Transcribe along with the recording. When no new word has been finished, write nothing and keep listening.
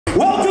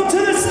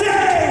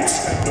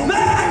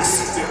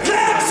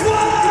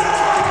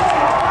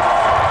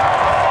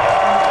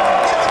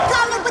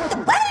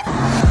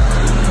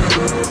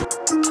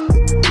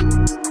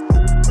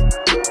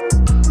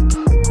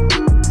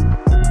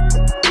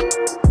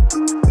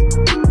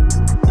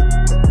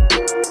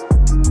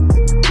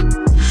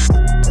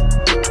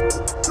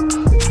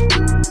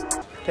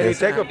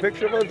take a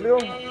picture of us, Leo?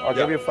 I'll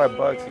give you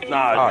 $5.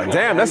 Nah. Oh,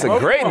 damn, that's a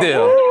great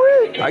deal.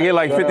 I get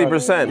like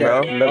 50%,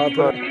 bro.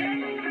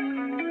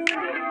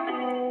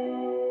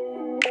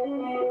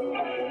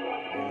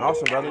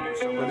 Awesome, brother.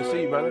 Good to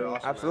see you, brother.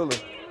 Absolutely.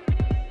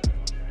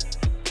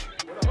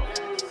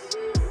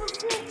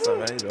 What's up,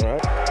 man? You all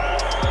right?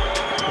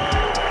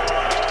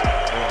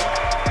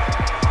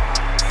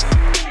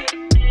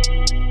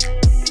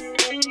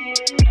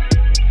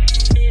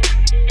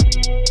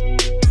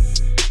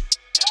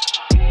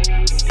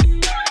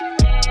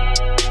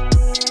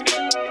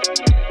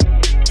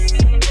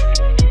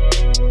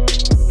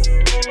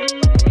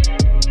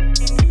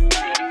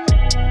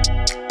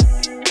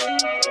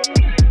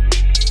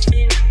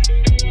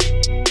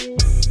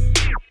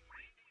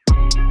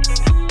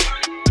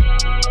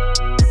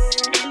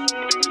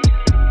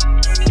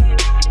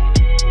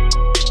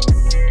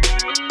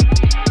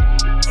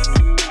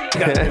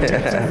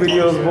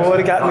 Videos, boy,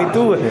 they got me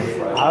through it.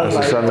 I was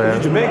like,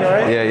 you're Jamaican,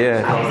 right?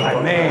 Yeah. I was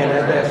like, man,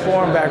 that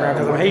foreign background,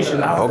 because I'm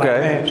Haitian. I was like,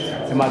 man,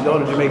 and my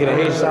daughter Jamaican and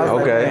Haitian. I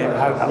was like, man,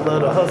 I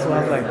love the hustle.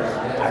 I was like,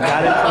 I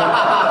got it.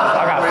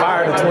 I got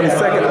fired the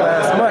 22nd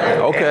last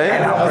month. Okay.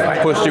 And I was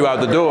like, pushed you out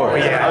the door.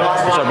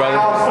 Yeah. What's up, brother?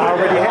 I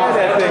already had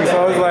that thing,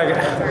 so I was like,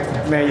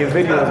 man, your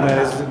videos, man,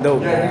 it's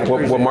dope.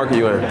 What market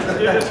you in?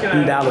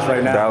 In Dallas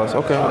right now. Dallas,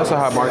 okay. That's a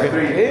hot market.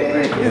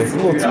 It's a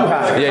little too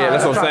high. Yeah,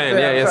 that's what I'm saying.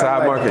 Yeah, it's a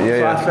hot market.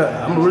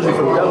 Yeah. I'm originally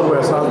from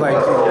Delaware, so I was like,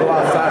 go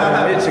outside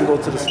the niche and go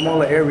to the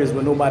smaller areas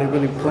where nobody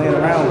really playing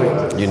around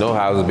with. You know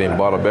houses being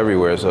bought up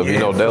everywhere, so if you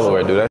know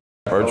Delaware, do that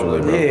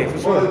virtually, bro. Yeah, for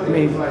sure. I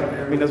mean,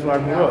 that's where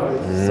I grew up.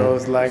 So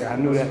it's like I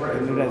knew that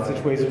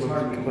situation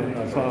from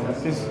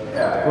just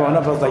growing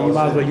up. I was like, you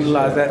might as well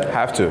utilize that.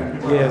 Have to.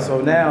 Yeah.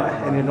 So now,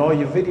 and in all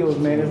your videos,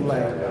 man, it's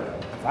like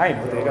I ain't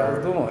know what I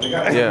was doing.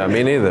 Yeah,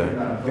 me neither.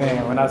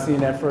 Man, when I seen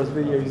that first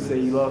video, you say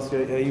you lost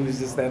your. You was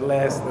just the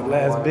last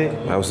bit.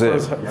 That was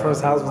it.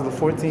 First house was the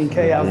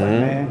 14K. I was like,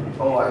 man, it's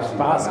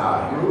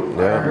possible.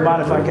 Yeah. You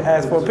mind if I can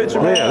ask for a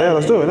picture, man? Yeah,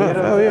 let's do it.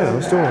 Hell yeah,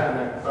 let's do it.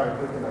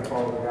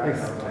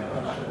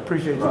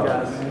 Appreciate you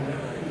guys.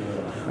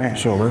 Man.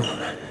 Sure, man.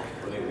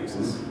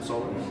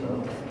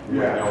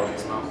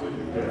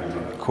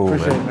 Cool,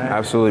 man.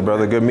 Absolutely,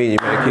 brother. Good meeting you,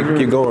 man.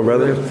 Keep going,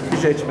 brother.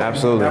 Appreciate you, man.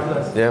 Absolutely.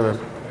 Yeah, man.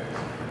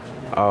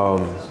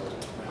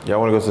 Y'all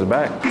want to go to the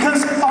back?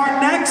 Because our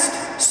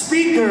next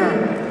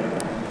speaker,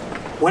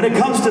 when it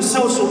comes to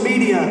social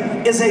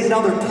media, is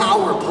another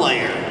power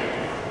player.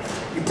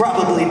 You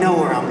probably know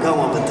where I'm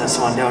going with this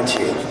one, don't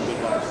you?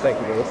 Thank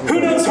you, bro. Who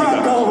knows where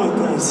I'm going with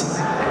this?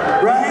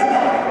 Right?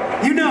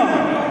 You know.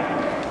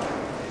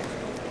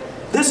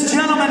 This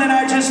gentleman and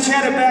I just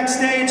chatted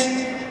backstage.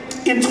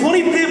 In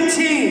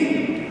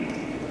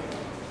 2015,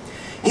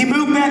 he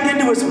moved back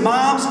into his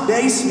mom's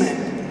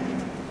basement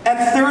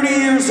at 30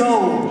 years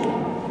old.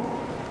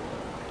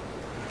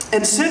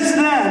 And since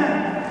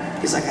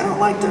then, he's like, I don't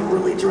like to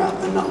really drop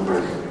the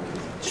number.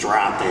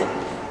 Drop it.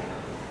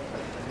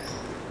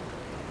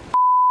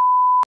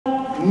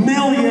 $1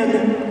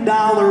 million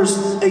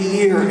a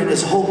year in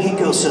his whole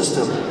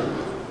ecosystem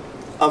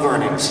of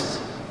earnings.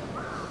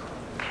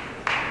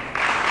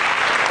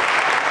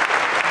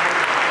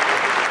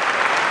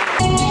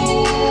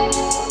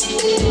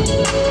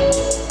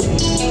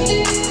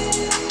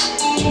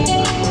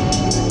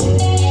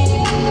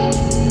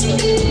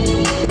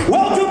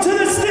 Welcome to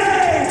the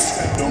stage,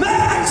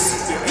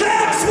 Maxwell!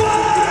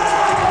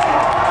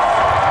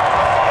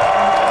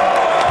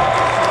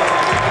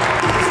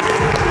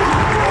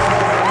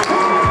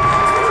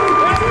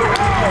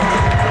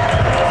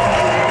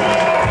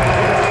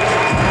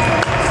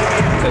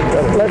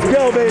 Let's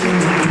go, baby.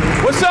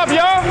 What's up,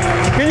 y'all?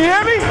 Can you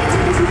hear me?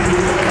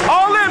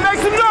 All in, make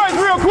some noise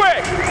real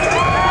quick.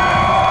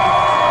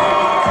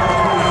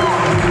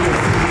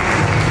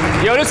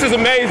 Yo, this is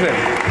amazing.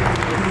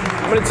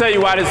 I'm gonna tell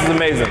you why this is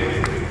amazing.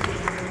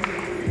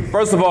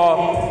 First of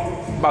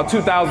all, about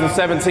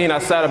 2017, I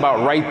sat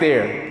about right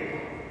there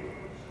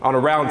on a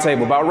round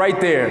table, about right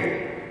there.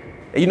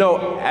 And you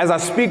know, as I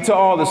speak to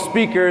all the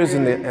speakers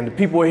and the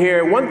people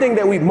here, one thing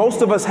that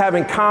most of us have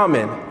in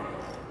common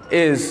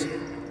is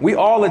we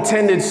all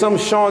attended some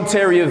Sean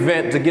Terry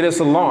event to get us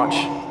a launch.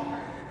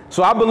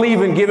 So I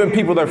believe in giving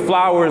people their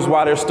flowers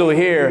while they're still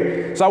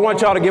here. So I want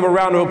y'all to give a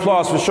round of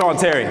applause for Sean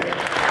Terry.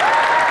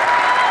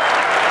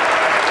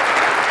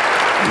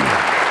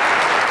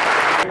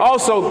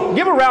 Also,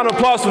 give a round of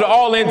applause for the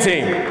All In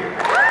team.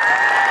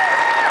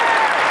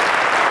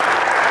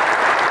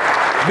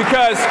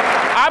 Because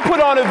I put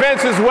on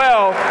events as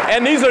well,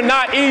 and these are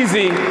not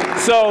easy.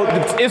 So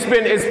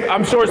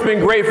I'm sure it's been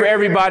great for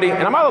everybody.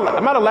 And am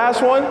I the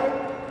last one?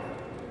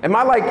 Am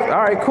I like,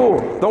 all right, cool.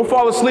 Don't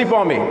fall asleep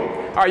on me.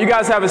 All right, you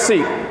guys have a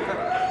seat.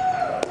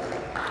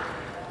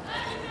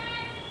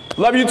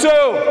 Love you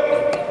too.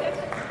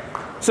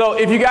 So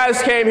if you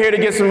guys came here to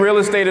get some real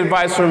estate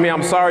advice from me,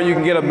 I'm sorry, you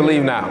can get up and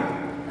leave now.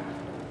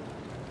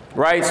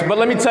 Right? But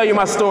let me tell you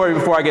my story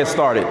before I get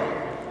started.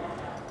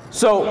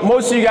 So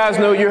most of you guys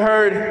know, you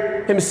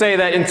heard him say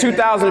that in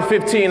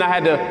 2015, I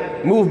had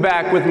to move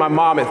back with my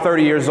mom at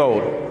 30 years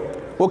old.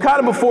 Well, kind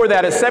of before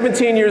that, at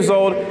 17 years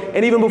old,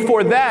 and even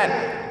before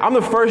that, I'm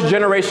the first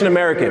generation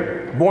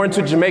American, born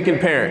to Jamaican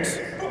parents.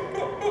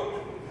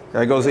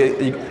 That goes,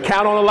 you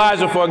count on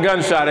Elijah for a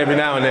gunshot every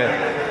now and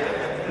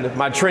then.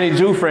 My Trini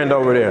Jew friend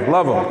over there,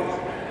 love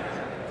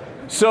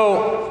him.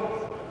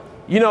 So,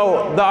 you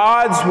know, the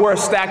odds were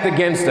stacked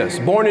against us.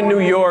 Born in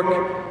New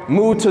York,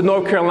 moved to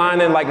North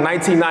Carolina in like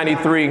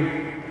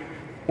 1993,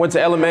 went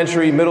to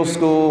elementary, middle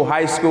school,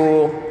 high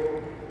school.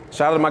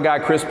 Shout out to my guy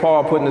Chris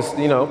Paul putting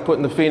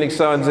the Phoenix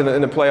Suns in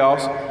the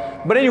playoffs.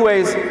 But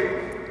anyways,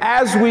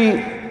 as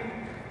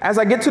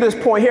I get to this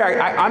point here,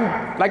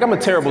 I'm a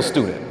terrible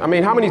student. I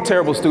mean, how many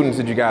terrible students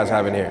did you guys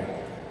have in here?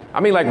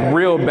 I mean, like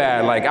real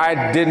bad. Like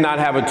I did not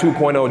have a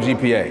 2.0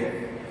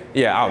 GPA.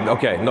 Yeah,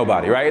 okay,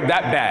 nobody, right?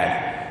 That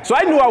bad. So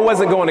I knew I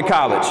wasn't going to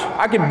college.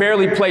 I could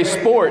barely play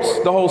sports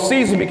the whole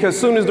season because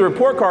as soon as the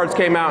report cards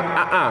came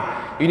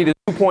out, you need a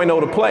 2.0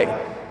 to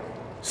play.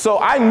 So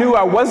I knew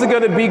I wasn't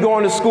going to be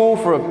going to school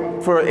for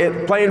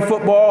playing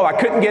football. I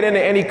couldn't get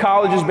into any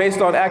colleges based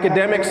on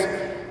academics.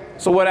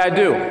 So what did I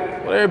do?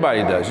 What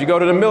everybody does. You go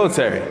to the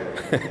military.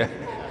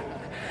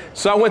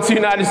 So I went to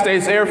United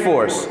States Air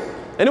Force.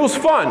 And it was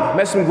fun.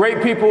 Met some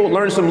great people,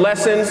 learned some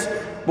lessons.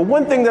 But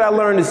one thing that I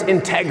learned is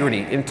integrity.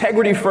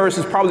 Integrity first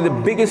is probably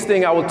the biggest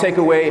thing I will take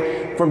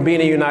away from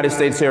being in the United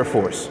States Air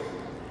Force.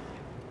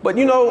 But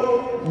you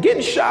know,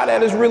 getting shot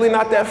at is really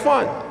not that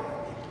fun. How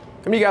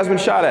many of you guys been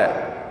shot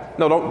at?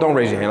 No, don't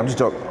raise your hand. I'm just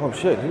joking. Oh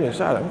shit, you getting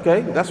shot at.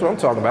 Okay, that's what I'm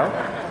talking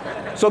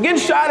about. So getting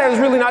shot at is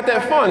really not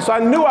that fun. So I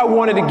knew I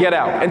wanted to get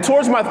out. And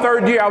towards my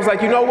third year, I was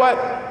like, you know what?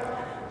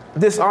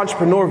 This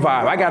entrepreneur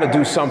vibe, I gotta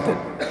do something.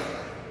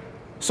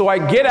 So I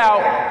get out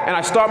and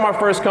I start my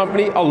first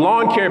company, a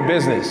lawn care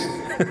business.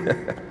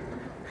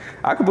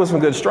 I could put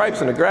some good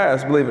stripes in the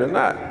grass, believe it or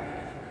not.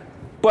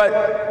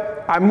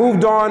 But I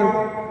moved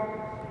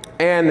on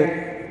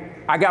and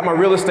I got my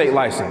real estate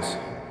license.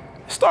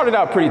 Started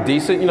out pretty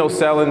decent, you know,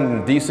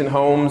 selling decent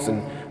homes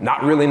and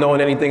not really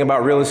knowing anything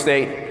about real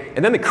estate.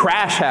 And then the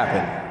crash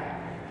happened.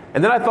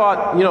 And then I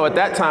thought, you know, at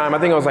that time, I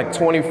think I was like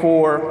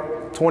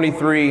 24,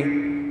 23,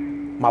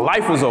 my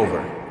life was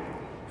over.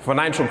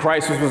 Financial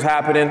crisis was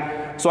happening.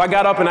 So I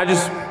got up and I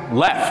just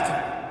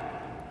left.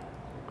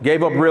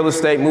 Gave up real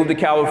estate, moved to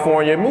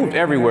California, moved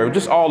everywhere,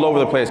 just all over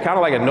the place, kind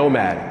of like a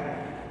nomad.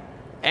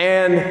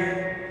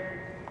 And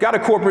got a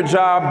corporate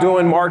job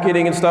doing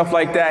marketing and stuff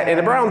like that.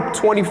 And around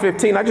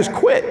 2015, I just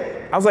quit.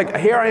 I was like,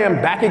 here I am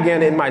back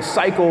again in my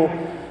cycle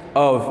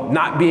of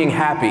not being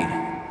happy.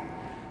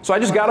 So I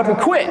just got up and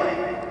quit.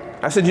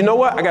 I said, you know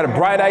what? I got a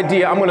bright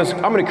idea. I'm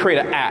gonna create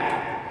an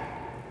app.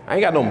 I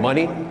ain't got no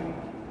money.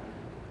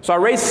 So I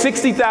raised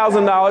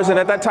 $60,000, and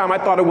at that time I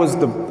thought it was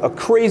the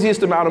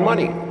craziest amount of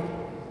money.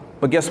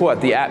 But guess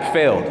what? The app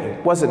failed.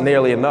 It wasn't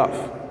nearly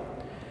enough.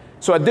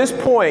 So at this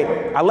point,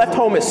 I left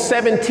home at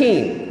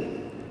 17.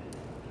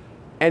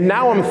 And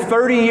now I'm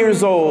 30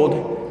 years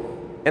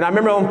old, and I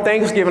remember on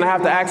Thanksgiving I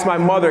have to ask my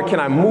mother, can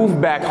I move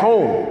back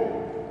home?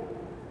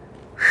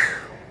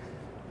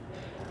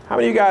 How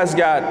many of you guys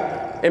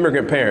got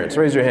immigrant parents?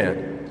 Raise your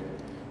hand.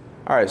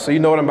 All right, so you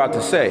know what I'm about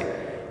to say.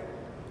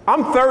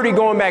 I'm 30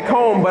 going back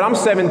home, but I'm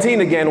 17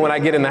 again when I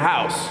get in the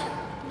house,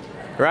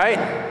 right?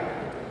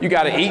 You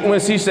gotta eat when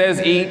she says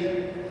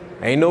eat.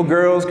 Ain't no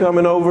girls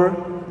coming over,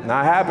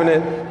 not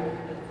happening.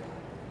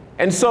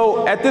 And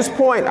so at this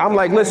point, I'm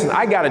like, listen,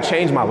 I gotta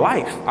change my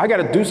life. I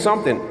gotta do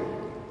something.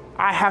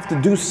 I have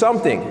to do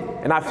something.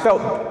 And I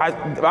felt,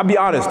 I'll be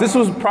honest, this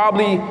was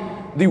probably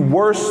the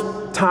worst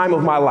time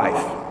of my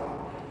life.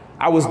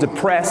 I was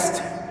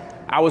depressed.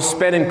 I was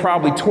spending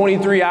probably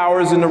 23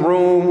 hours in the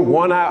room,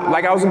 1 hour,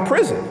 like I was in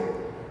prison.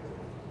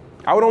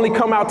 I would only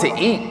come out to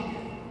eat.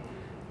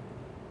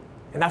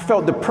 And I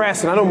felt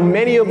depressed, and I know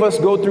many of us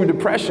go through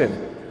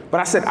depression, but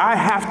I said, I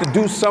have to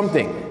do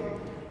something.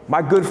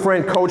 My good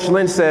friend, Coach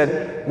Lynn,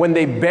 said, when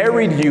they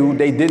buried you,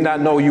 they did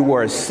not know you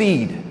were a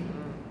seed.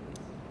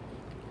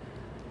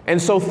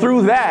 And so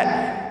through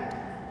that,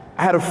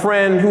 I had a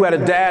friend who had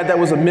a dad that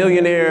was a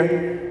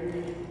millionaire,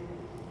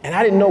 and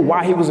I didn't know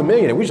why he was a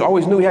millionaire. We just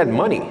always knew he had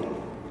money.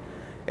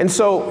 And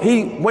so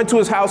he went to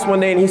his house one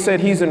day and he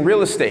said he's in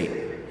real estate.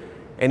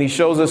 And he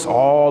shows us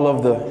all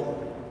of the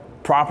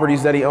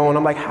properties that he owned.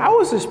 I'm like, how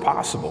is this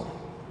possible?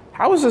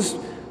 How is this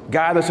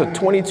guy that's a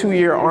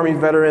 22-year Army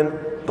veteran,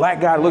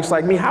 black guy that looks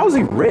like me, how is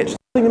he rich? It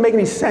doesn't even make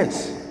any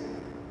sense.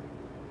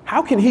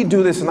 How can he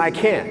do this and I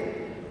can't?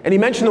 And he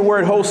mentioned the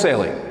word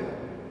wholesaling.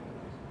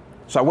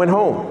 So I went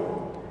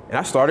home and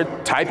I started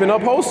typing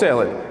up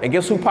wholesaling. And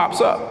guess who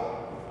pops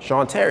up?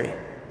 Sean Terry.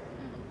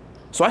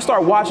 So I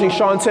started watching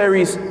Sean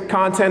Terry's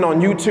content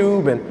on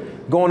YouTube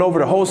and going over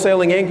to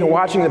Wholesaling Inc.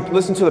 and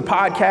listening to the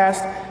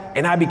podcast,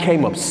 and I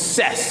became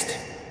obsessed.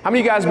 How many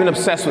of you guys have been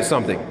obsessed with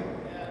something?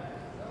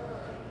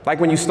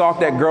 Like when you stalk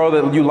that girl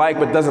that you like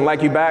but doesn't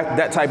like you back,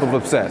 that type of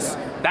obsessed.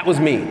 That was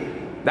me.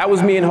 That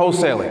was me in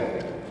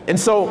wholesaling. And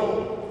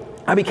so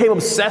I became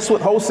obsessed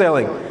with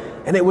wholesaling,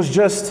 and it was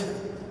just,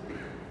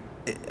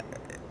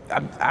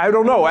 I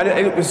don't know,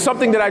 it was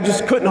something that I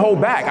just couldn't hold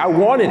back. I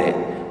wanted it,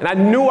 and I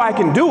knew I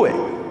can do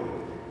it.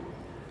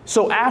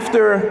 So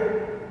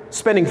after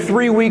spending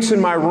 3 weeks in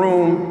my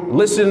room,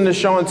 listening to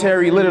Sean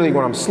Terry, literally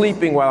when I'm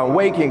sleeping, while I'm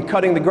waking,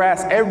 cutting the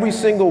grass, every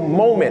single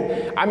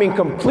moment. I mean,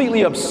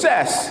 completely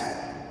obsessed.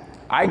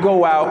 I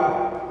go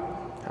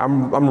out,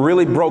 I'm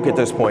really broke at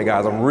this point,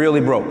 guys. I'm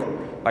really broke.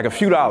 Like a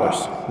few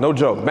dollars, no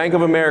joke. Bank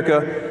of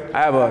America, I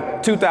have a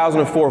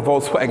 2004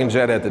 Volkswagen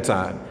Jetta at the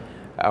time.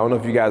 I don't know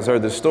if you guys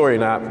heard this story or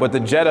not, but the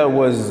Jetta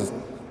was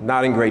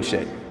not in great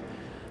shape.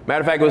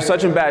 Matter of fact, it was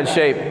such in bad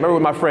shape. Remember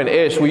with my friend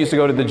Ish, we used to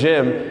go to the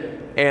gym,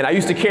 and I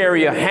used to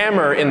carry a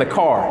hammer in the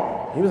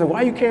car. He was like,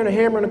 why are you carrying a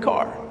hammer in the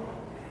car?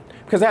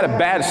 Because I had a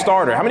bad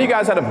starter. How many of you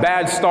guys had a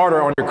bad starter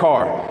on your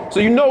car? So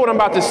you know what I'm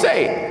about to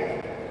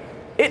say.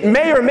 It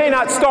may or may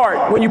not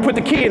start when you put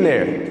the key in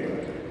there.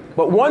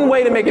 But one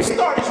way to make it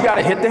start is you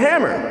gotta hit the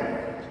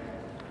hammer.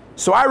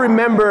 So I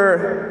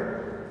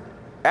remember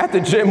at the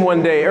gym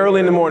one day,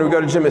 early in the morning, we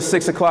go to the gym at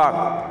 6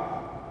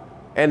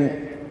 o'clock,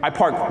 and I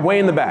parked way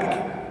in the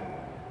back.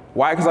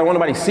 Why? Because I want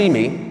nobody to see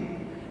me.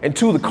 And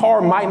two, the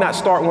car might not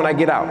start when I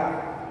get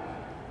out.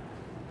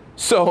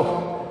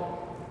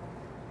 So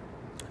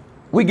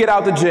we get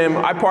out the gym,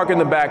 I park in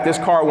the back, this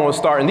car won't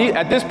start. And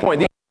at this point,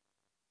 these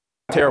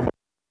are terrible.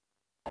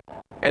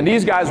 And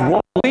these guys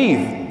won't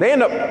leave. They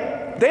end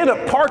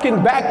up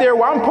parking back there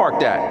where I'm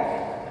parked at.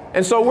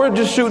 And so we're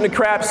just shooting the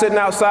crap, sitting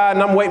outside,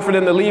 and I'm waiting for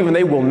them to leave, and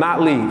they will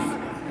not leave.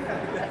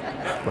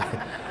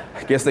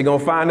 I guess they're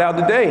gonna find out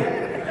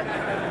today.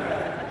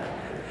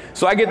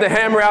 So I get the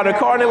hammer out of the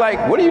car, and they're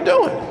like, what are you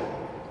doing?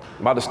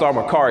 I'm about to start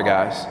my car,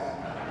 guys.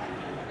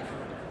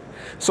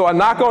 So I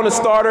knock on the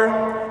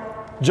starter,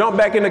 jump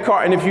back in the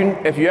car, and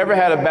if you ever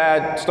had a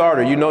bad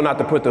starter, you know not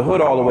to put the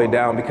hood all the way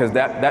down because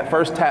that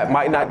first tap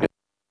might not do.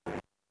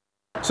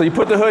 So you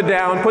put the hood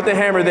down, put the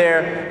hammer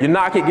there, you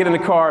knock it, get in the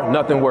car,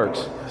 nothing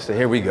works. I said,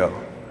 here we go.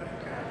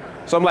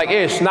 So I'm like,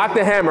 Ish, knock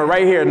the hammer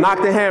right here,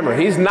 knock the hammer.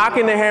 He's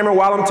knocking the hammer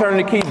while I'm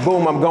turning the key,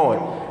 boom, I'm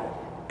going.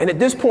 And at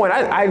this point,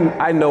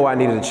 I know I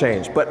needed to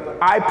change, but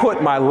I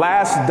put my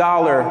last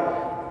dollar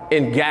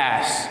in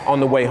gas on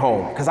the way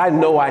home because I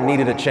know I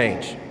needed a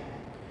change.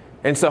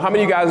 And so how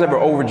many of you guys ever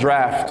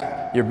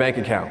overdraft your bank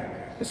account?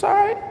 It's all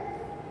right.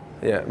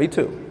 Yeah, me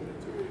too.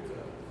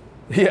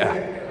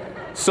 Yeah.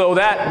 So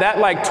that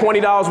like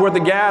 $20 worth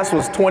of gas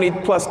was 20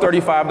 plus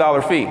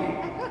 $35 fee.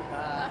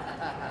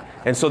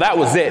 And so that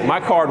was it. My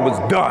card was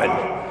done.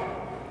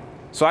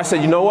 So I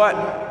said, you know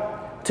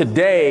what?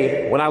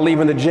 Today, when I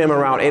leave in the gym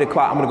around 8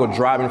 o'clock, I'm gonna go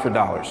driving for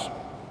dollars.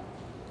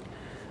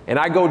 And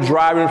I go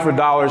driving for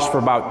dollars for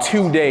about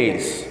 2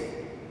 days.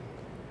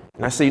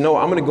 And I say, you know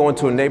what? I'm gonna go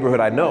into a neighborhood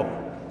I know.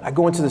 I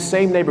go into the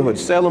same neighborhood,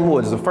 Salem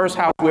Woods, the first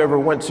house we ever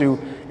went to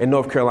in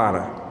North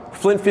Carolina.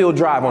 Flintfield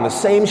Drive on the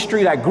same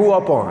street I grew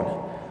up on.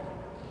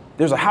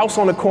 There's a house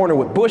on the corner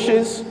with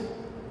bushes,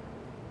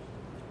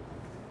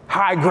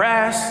 high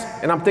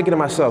grass, and I'm thinking to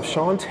myself,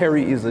 Sean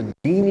Terry is a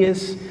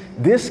genius,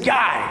 this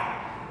guy.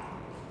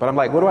 But I'm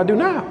like, what do I do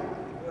now?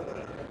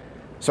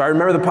 So I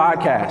remember the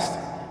podcast,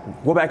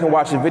 go back and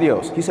watch the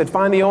videos. He said,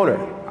 find the owner.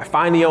 I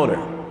find the owner.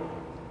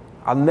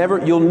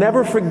 You'll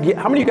never forget,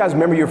 how many of you guys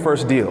remember your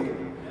first deal?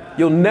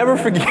 You'll never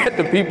forget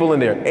the people in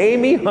there.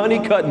 Amy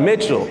Honeycutt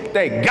Mitchell,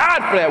 thank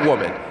God for that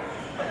woman.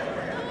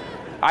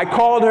 I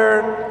called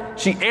her,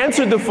 she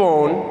answered the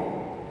phone.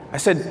 I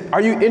said, are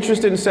you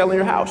interested in selling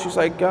your house? She's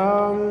like,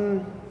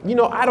 you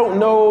know, I don't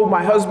know,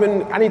 my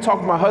husband, I need to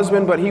talk to my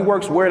husband, but he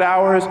works weird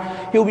hours.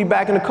 He'll be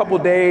back in a couple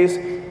days.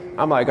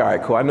 I'm like, all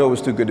right, cool, I know it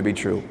was too good to be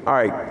true. All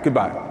right,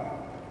 goodbye.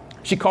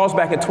 She calls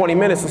back in 20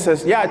 minutes and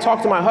says, yeah, I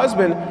talked to my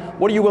husband,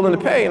 what are you willing to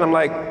pay? And I'm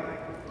like,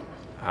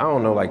 I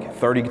don't know, like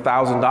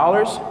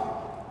 $30,000?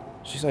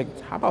 She's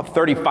like, how about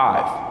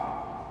 35?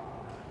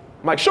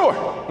 I'm like, sure,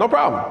 no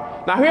problem.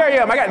 Now here I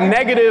am, I got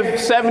negative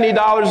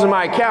 $70 in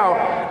my account.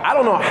 I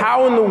don't know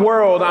how in the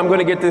world I'm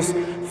gonna get this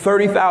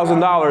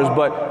 $30,000,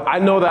 but I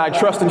know that I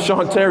trust in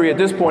Sean Terry at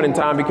this point in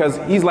time because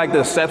he's like the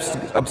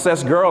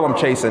obsessed girl I'm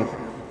chasing.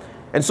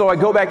 And so I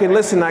go back and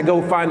listen, I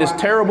go find this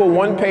terrible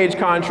one-page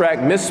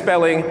contract,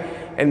 misspelling,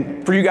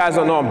 and for you guys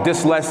don't know, I'm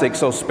dyslexic,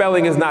 so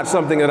spelling is not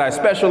something that I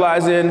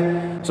specialize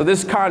in, so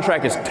this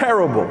contract is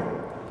terrible.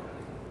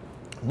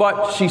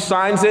 But she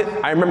signs it.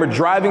 I remember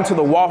driving to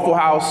the Waffle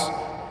House,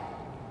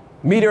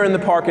 meet her in the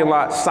parking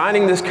lot,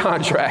 signing this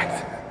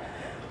contract.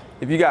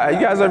 Have you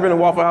guys ever been to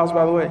Waffle House,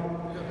 by the way?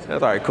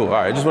 That's all right, cool. All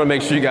right, just want to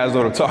make sure you guys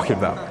know what I'm talking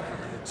about.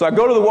 So I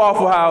go to the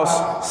Waffle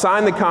House,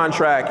 sign the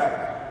contract,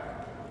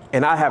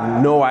 and I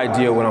have no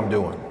idea what I'm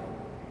doing.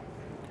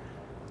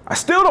 I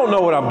still don't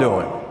know what I'm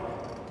doing,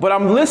 but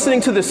I'm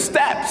listening to the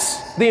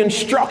steps, the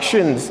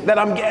instructions that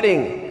I'm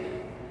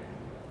getting.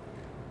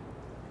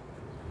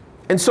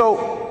 And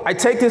so I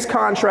take this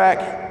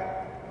contract,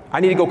 I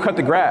need to go cut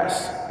the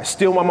grass. I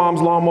steal my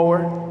mom's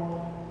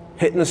lawnmower,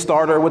 hitting the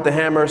starter with the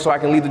hammer so I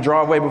can leave the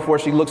driveway before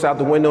she looks out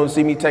the window and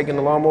see me taking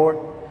the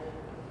lawnmower.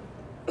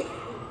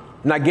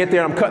 And I get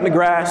there, I'm cutting the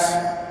grass,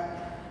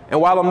 and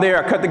while I'm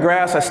there, I cut the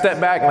grass, I step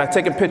back and I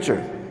take a picture.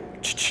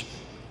 And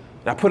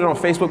I put it on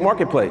Facebook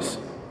Marketplace.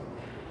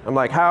 I'm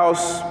like,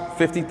 house,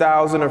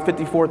 50,000 or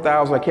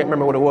 54,000, I can't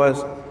remember what it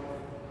was.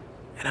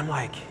 And I'm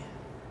like,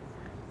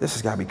 this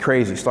has got to be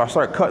crazy. So I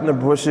start cutting the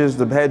bushes,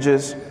 the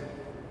hedges,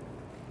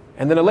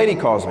 and then a lady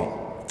calls me.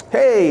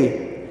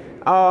 Hey,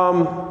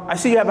 I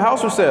see you have a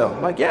house for sale.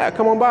 I'm like, yeah,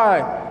 come on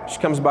by. She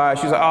comes by,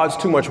 she's like, oh, it's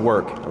too much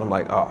work. And I'm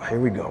like, oh,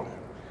 here we go.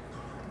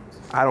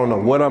 I don't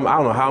know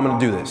how I'm gonna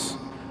do this.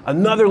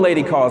 Another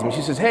lady calls me.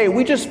 She says, hey,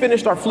 we just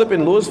finished our flip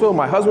in Louisville.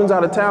 My husband's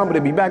out of town, but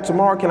he'll be back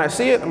tomorrow. Can I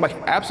see it? I'm like,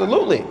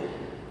 absolutely.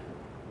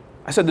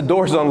 I said, the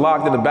door's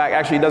unlocked in the back.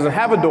 Actually, it doesn't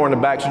have a door in the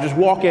back, so just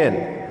walk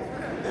in.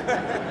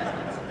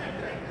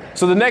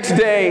 So the next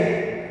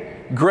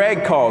day,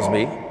 Greg calls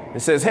me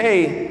and says,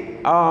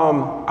 hey,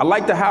 I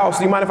like the house.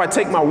 Do you mind if I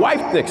take my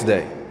wife next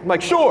day? I'm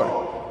like,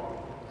 sure.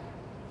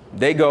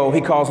 They go, he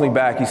calls me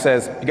back. He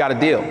says, you got a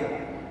deal.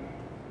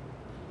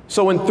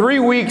 So in 3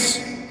 weeks,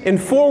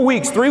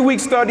 3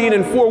 weeks studying,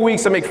 in 4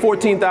 weeks, I make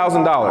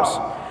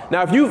 $14,000.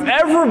 Now, if you've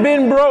ever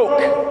been broke,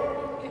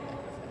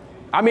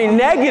 I mean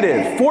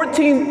negative,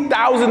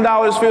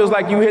 $14,000 feels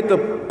like you hit the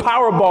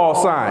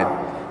Powerball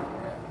sign.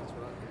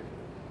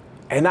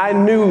 And I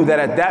knew that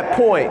at that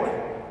point,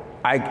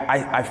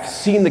 I've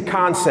seen the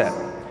concept.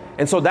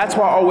 And so that's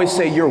why I always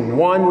say you're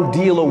one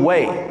deal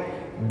away.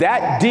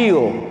 That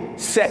deal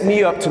set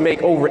me up to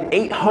make over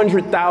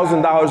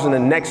 $800,000 in the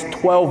next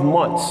 12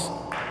 months.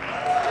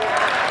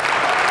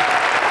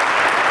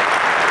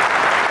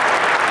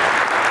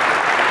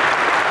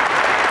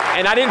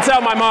 And I didn't tell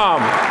my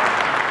mom,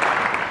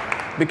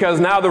 because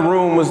now the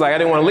room was like, I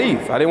didn't want to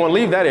leave. I didn't want to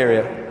leave that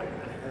area.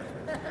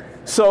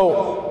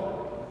 So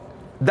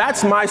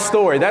that's my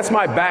story. That's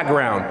my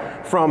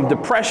background, from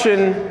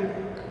depression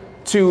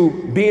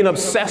to being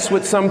obsessed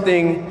with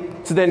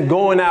something to then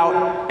going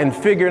out and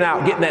figuring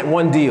out, getting that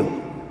one deal.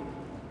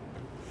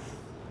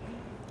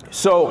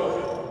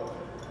 So,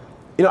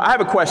 I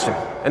have a question,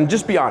 and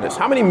just be honest.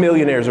 How many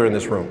millionaires are in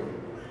this room?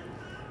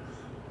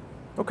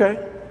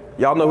 Okay.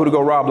 Y'all know who to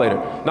go rob later.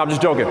 No, I'm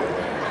just joking.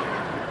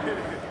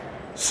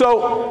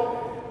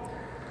 So,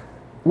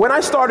 when I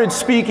started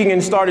speaking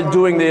and started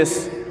doing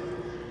this,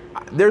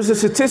 there's a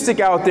statistic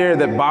out there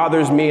that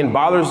bothers me and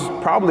bothers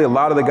probably a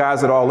lot of the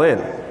guys at All In,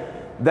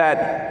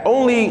 that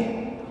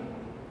only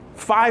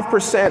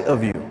 5%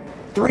 of you,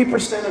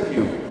 3% of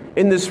you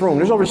in this room,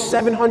 there's over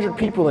 700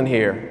 people in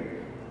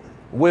here,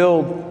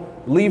 will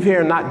leave here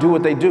and not do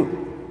what they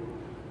do.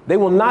 They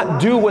will not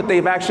do what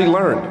they've actually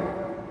learned.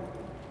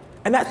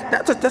 And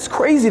that's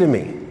crazy to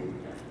me.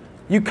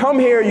 You come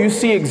here, you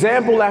see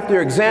example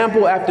after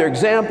example after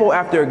example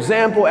after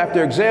example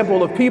after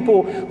example of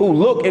people who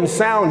look and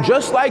sound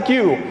just like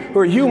you, who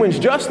are humans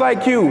just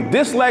like you,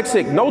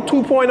 dyslexic, no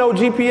 2.0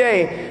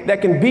 GPA,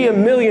 that can be a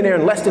millionaire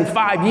in less than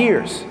 5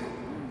 years.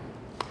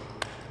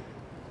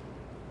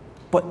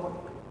 But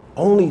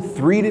only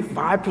 3 to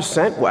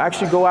 5% will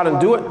actually go out and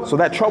do it, so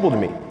that troubled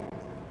me.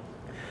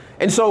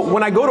 And so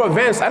when I go to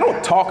events, I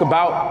don't talk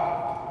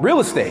about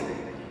real estate.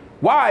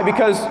 Why?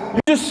 Because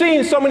you're just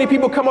seeing so many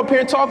people come up here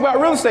and talk about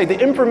real estate. The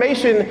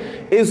information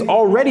is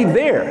already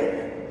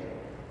there.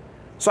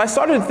 So I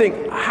started to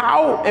think,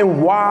 how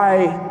and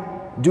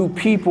why do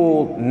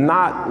people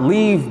not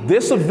leave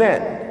this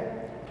event,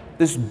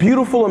 this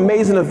beautiful,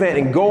 amazing event,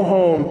 and go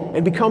home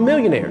and become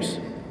millionaires?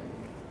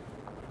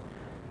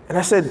 And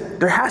I said,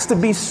 there has to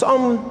be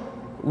some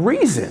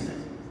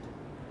reason.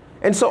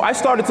 And so I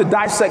started to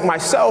dissect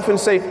myself and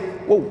say,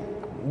 well,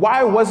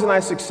 why wasn't I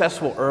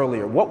successful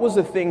earlier? What was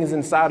the things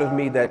inside of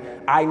me that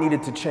I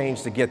needed to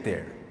change to get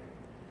there?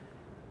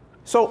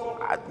 So,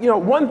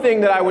 one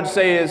thing that I would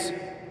say is,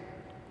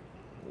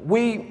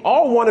 we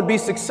all want to be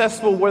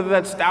successful, whether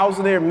that's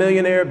thousandaire,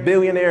 millionaire,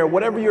 billionaire,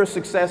 whatever your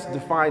success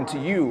defined to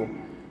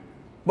you.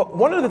 But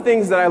one of the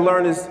things that I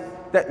learned is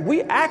that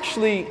we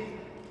actually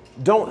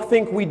don't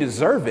think we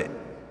deserve it.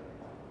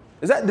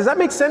 Does that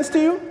make sense to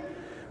you?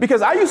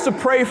 Because I used to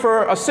pray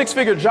for a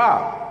 6-figure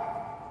job,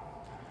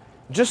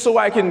 just so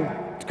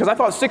because I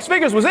thought 6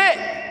 figures was it.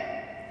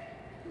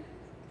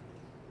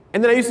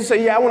 And then I used to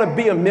say, yeah, I want to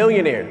be a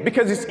millionaire,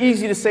 because it's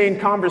easy to say in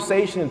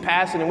conversation and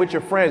passing and with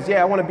your friends,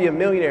 yeah, I want to be a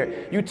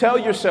millionaire. You tell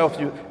yourself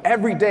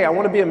every day, I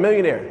want to be a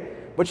millionaire.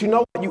 But you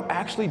know what? You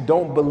actually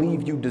don't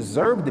believe you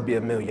deserve to be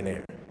a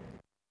millionaire.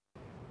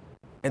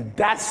 And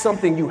that's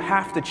something you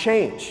have to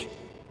change.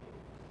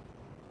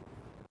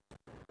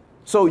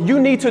 So you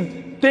need to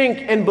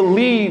think and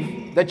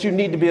believe that you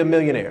need to be a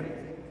millionaire.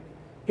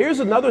 Here's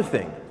another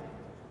thing.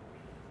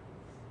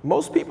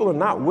 Most people are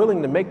not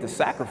willing to make the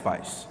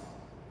sacrifice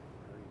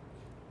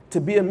to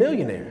be a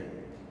millionaire.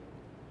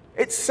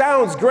 It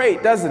sounds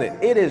great, doesn't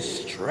it? It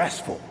is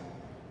stressful.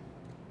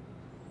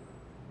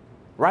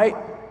 Right?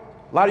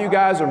 A lot of you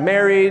guys are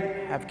married,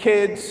 have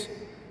kids.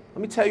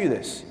 Let me tell you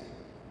this.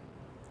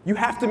 You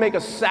have to make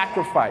a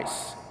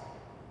sacrifice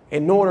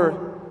in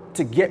order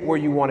to get where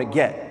you want to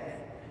get.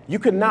 You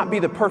cannot be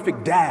the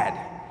perfect dad.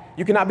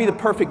 You cannot be the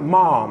perfect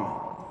mom.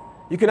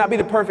 You cannot be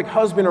the perfect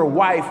husband or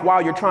wife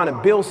while you're trying to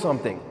build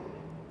something.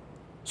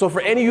 So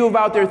for any of you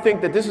out there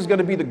think that this is going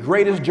to be the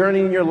greatest journey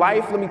in your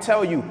life, let me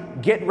tell you,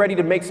 get ready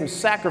to make some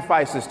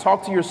sacrifices.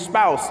 Talk to your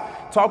spouse,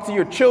 talk to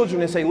your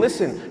children and say,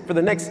 listen, for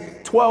the next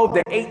 12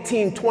 to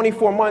 18,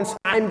 24 months,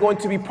 I'm going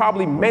to be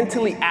probably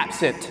mentally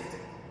absent.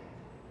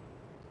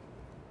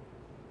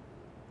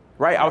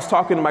 right? I was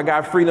talking to my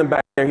guy Freedom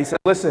back there. He said,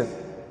 listen,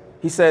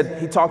 he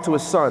said he talked to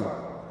his son,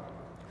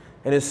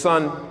 and his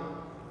son,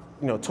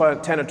 you know,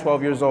 10 or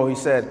 12 years old, he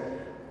said,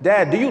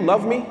 Dad, do you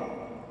love me?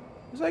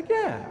 He's like,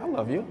 yeah, I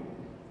love you.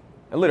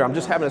 And literally, I'm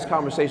just having this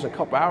conversation a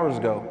couple hours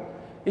ago.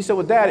 He said,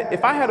 well, Dad,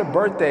 if I had a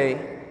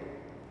birthday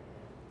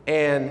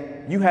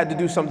and you had to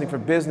do something for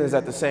business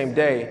at the same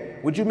day,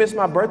 would you miss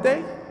my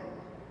birthday?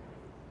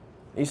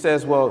 He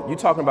says, well, you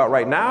talking about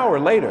right now or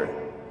later?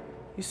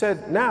 He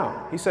said,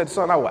 now. He said,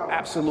 son, I will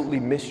absolutely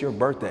miss your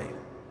birthday.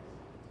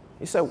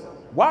 He said,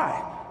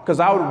 why? Because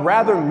I would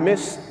rather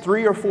miss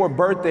 3 or 4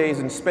 birthdays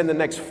and spend the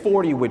next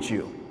 40 with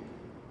you.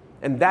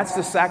 And that's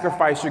the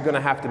sacrifice you're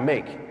gonna have to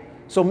make.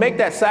 So make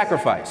that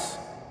sacrifice.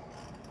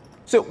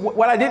 So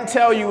what I didn't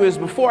tell you is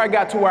before I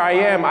got to where I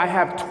am, I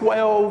have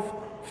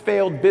 12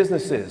 failed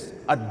businesses,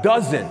 a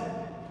dozen.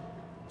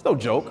 It's no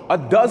joke, a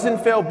dozen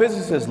failed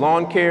businesses,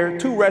 lawn care,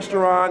 2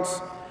 restaurants,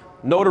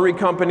 notary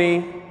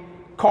company,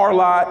 car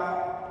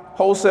lot,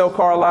 wholesale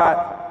car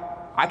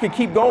lot. I could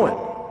keep going,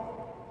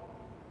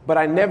 but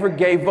I never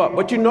gave up.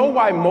 But you know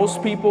why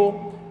most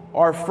people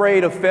are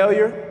afraid of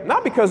failure?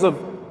 Not because of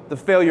the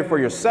failure for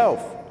yourself,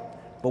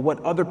 but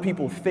what other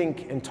people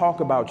think and talk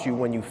about you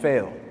when you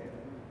fail.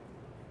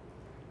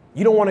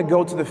 You don't want to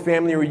go to the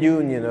family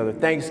reunion or the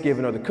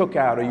Thanksgiving or the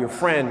cookout or your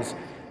friends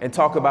and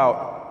talk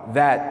about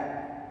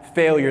that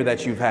failure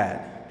that you've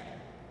had.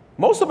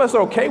 Most of us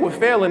are okay with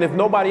failing if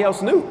nobody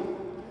else knew,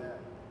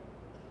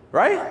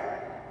 right?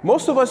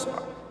 Most of us,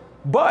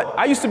 but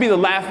I used to be the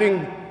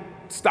laughing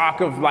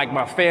stock of like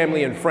my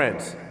family and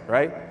friends,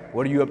 right?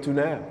 What are you up to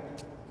now?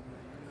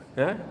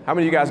 Yeah? How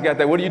many of you guys got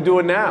that? What are you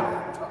doing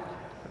now?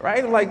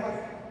 Right? Like,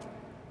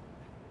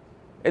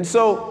 and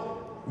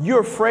so you're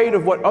afraid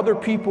of what other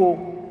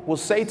people will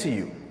say to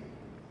you.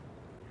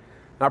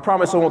 Now, I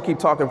promise I won't keep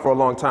talking for a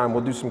long time.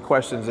 We'll do some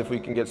questions if we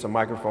can get some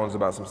microphones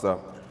about some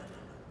stuff.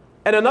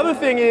 And another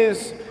thing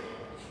is,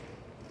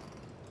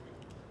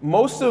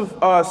 most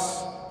of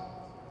us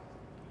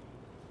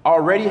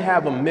already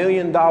have $1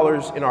 million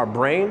in our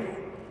brain,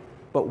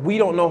 but we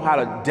don't know how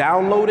to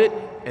download it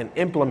and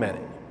implement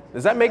it.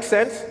 Does that make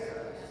sense?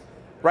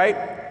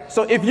 Right?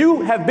 So if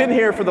you have been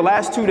here for the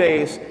last 2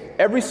 days,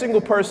 every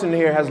single person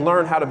here has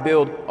learned how to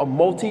build a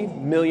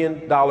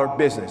multi-million-dollar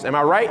business. Am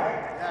I right?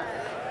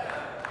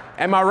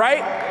 Am I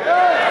right?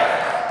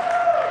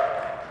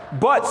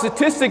 But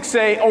statistics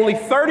say only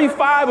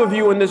 35 of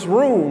you in this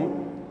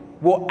room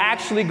will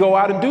actually go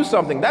out and do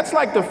something. That's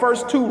like the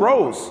first 2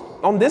 rows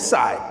on this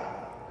side.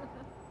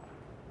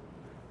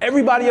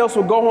 Everybody else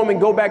will go home and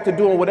go back to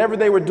doing whatever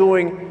they were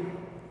doing,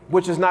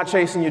 which is not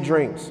chasing your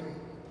dreams.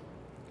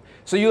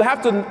 So you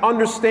have to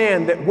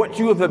understand that what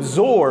you have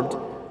absorbed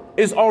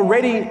is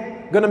already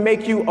gonna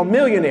make you a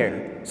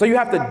millionaire. So you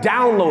have to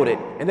download it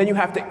and then you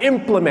have to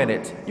implement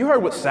it. You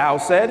heard what Sal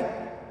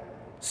said.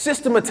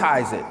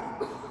 Systematize it.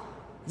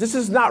 This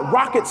is not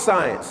rocket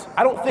science.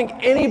 I don't think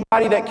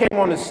anybody that came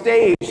on the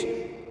stage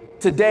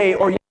today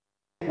or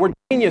were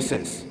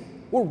geniuses.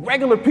 We're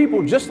regular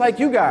people just like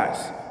you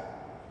guys.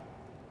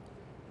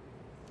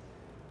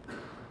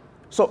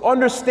 So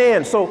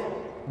understand, so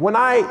when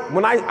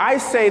I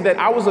say that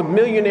I was a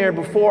millionaire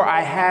before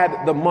I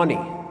had the money,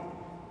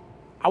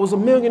 I was a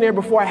millionaire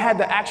before I had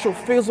the actual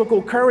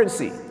physical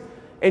currency,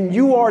 and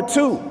you are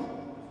too.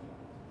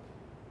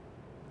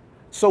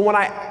 So when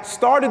I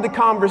started the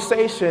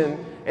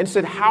conversation and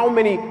said how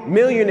many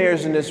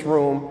millionaires in this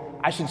room,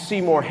 I should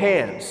see more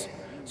hands.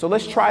 So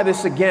let's try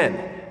this again.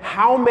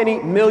 How many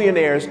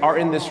millionaires are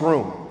in this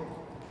room?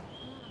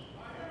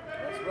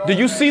 Do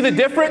you see the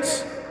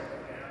difference?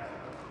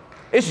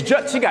 It's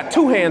just, she got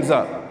 2 hands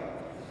up.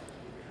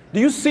 Do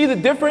you see the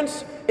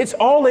difference? It's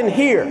all in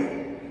here.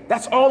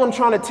 That's all I'm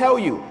trying to tell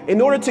you. In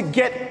order to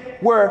get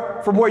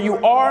from where you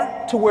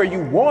are to where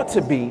you want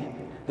to be,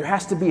 there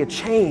has to be a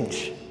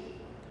change.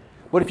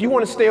 But if you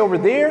want to stay over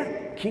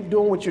there, keep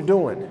doing what you're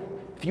doing.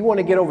 If you want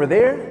to get over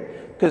there,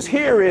 because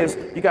here is,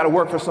 you got to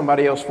work for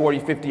somebody else 40,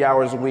 50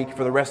 hours a week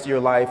for the rest of your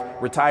life,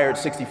 retire at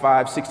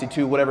 65,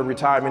 62, whatever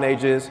retirement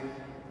age is,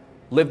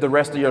 live the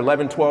rest of your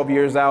 11, 12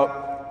 years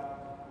out,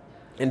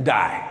 and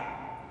die.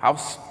 How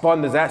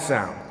fun does that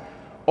sound?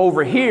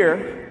 Over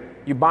here,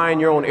 you're buying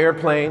your own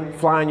airplane,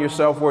 flying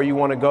yourself where you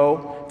want to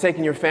go,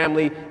 taking your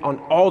family on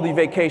all the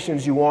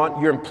vacations you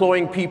want, you're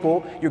employing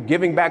people, you're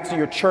giving back to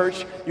your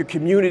church, your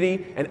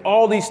community, and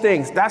all these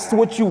things. That's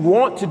what you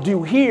want to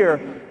do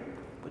here,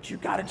 but you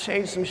got to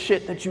change some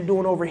shit that you're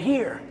doing over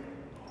here.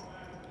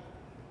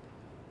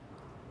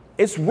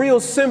 It's real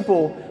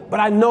simple,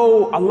 but I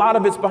know a lot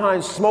of it's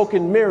behind smoke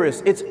and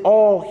mirrors. It's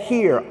all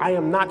here. I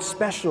am not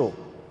special.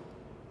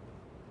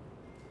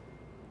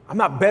 I'm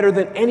not better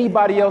than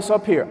anybody else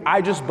up here.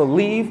 I just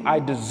believe I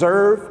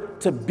deserve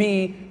to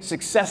be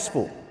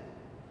successful.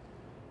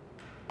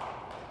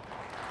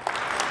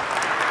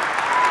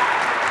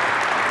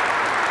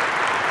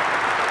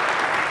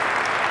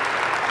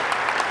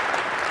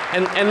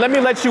 And let me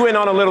let you in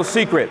on a little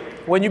secret.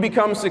 When you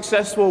become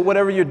successful,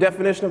 whatever your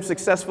definition of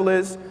successful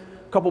is,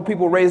 a couple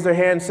people raise their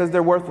hand, says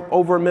they're worth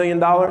over $1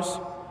 million.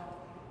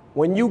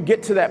 When you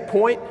get to that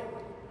point,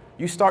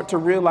 you start to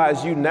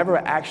realize you never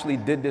actually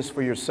did this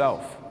for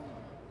yourself.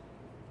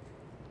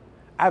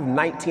 I have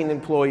 19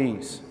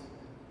 employees.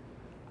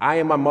 I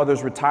am my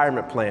mother's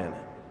retirement plan.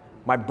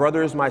 My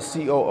brother is my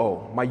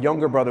COO. My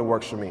younger brother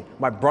works for me.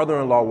 My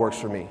brother-in-law works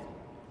for me.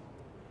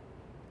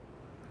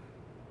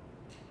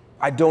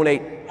 I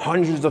donate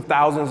hundreds of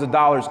thousands of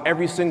dollars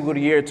every single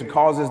year to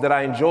causes that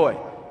I enjoy.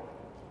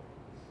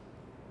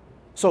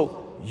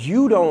 So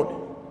you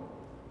don't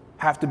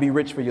have to be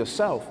rich for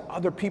yourself.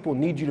 Other people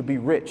need you to be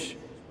rich.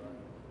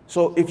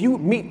 So if you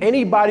meet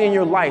anybody in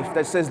your life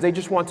that says they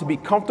just want to be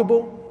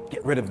comfortable,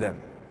 get rid of them.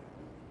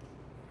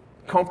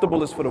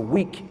 Comfortable is for the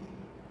weak.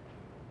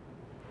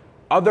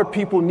 Other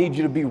people need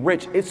you to be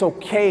rich. It's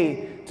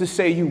okay to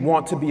say you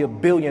want to be a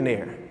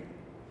billionaire.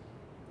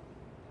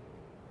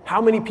 How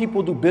many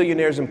people do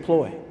billionaires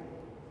employ?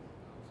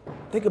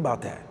 Think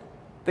about that.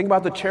 Think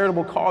about the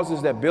charitable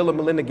causes that Bill and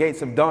Melinda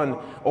Gates have done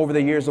over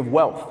the years of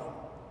wealth.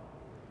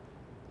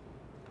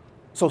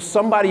 So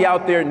somebody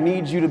out there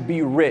needs you to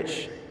be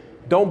rich.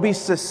 Don't be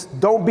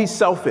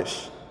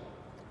selfish.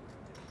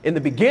 In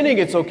the beginning,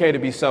 it's okay to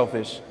be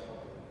selfish,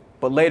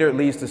 but later it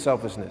leads to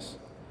selfishness.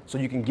 So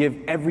you can give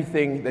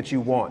everything that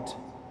you want.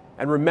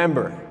 And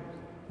remember,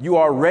 you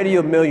are already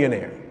a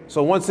millionaire.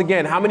 So once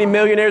again, how many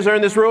millionaires are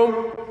in this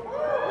room?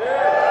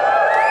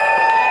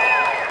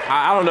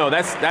 I don't know,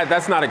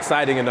 that's not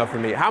exciting enough for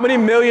me. How many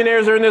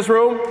millionaires are in this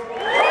room?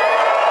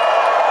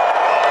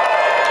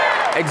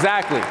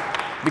 Exactly,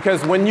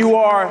 because when you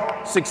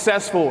are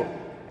successful,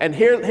 and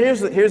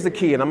here's the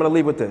key, and I'm gonna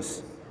leave with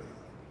this.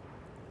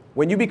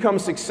 When you become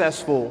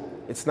successful,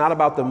 it's not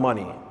about the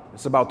money,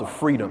 it's about the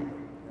freedom.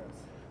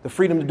 The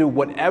freedom to do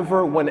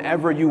whatever,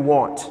 whenever you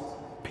want,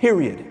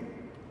 period.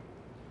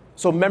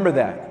 So remember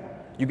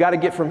that. You gotta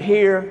get from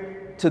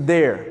here to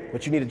there,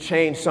 but you need to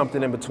change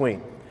something in between.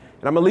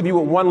 And I'm gonna leave you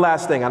with one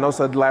last thing. I know I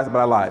said the last, but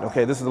I lied.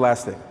 Okay, this is the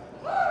last thing.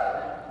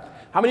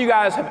 How many of you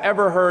guys have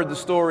ever heard the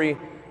story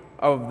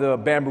of the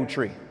bamboo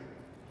tree?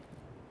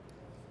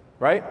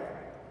 Right?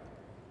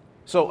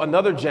 So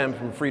another gem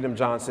from Freedom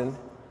Johnson,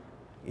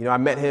 you know, I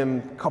met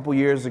him a couple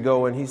years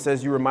ago and he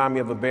says, "You remind me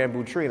of a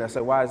bamboo tree." And I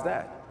said, "Why is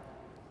that?"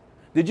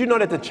 Did you know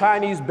that the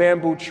Chinese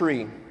bamboo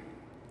tree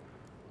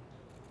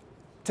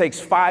takes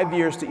 5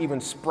 years to even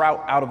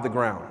sprout out of the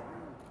ground?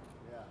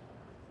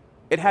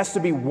 It has to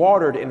be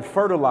watered and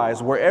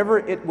fertilized wherever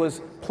it was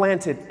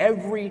planted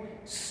every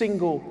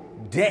single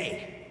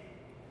day.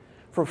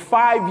 For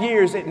 5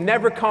 years, it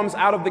never comes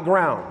out of the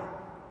ground.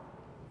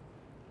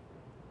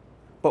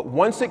 But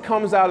once it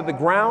comes out of the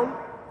ground,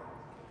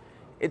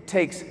 it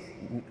takes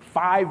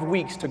 5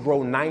 weeks to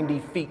grow 90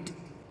 feet.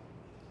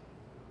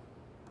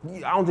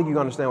 I don't think you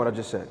understand what I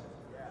just said.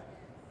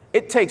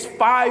 It takes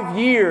 5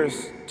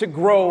 years to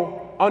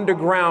grow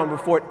underground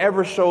before it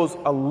ever shows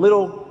a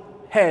little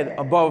head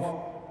above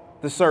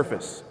the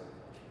surface.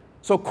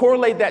 So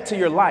correlate that to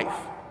your life.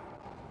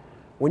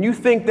 When you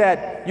think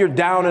that you're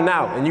down and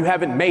out and you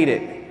haven't made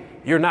it,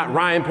 you're not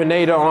Ryan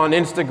Pineda on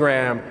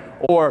Instagram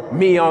or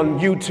me on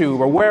YouTube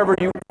or wherever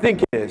you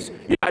think it is.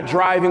 You're not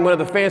driving one of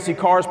the fancy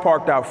cars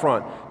parked out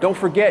front. Don't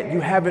forget, you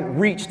haven't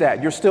reached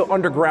that. You're still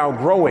underground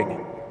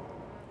growing.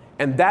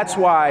 And that's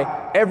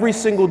why every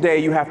single day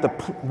you have to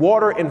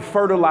water and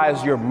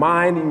fertilize your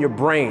mind and your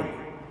brain.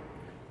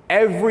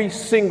 Every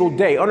single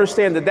day.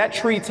 Understand that that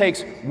tree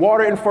takes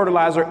water and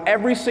fertilizer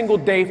every single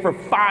day for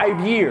 5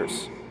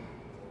 years.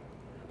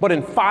 But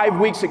in 5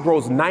 weeks, it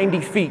grows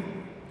 90 feet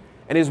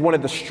and is one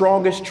of the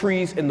strongest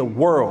trees in the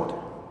world.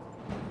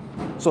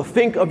 So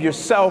think of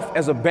yourself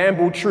as a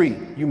bamboo tree.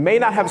 You may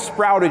not have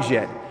sprouted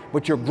yet,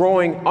 but you're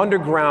growing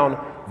underground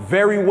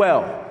very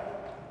well.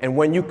 And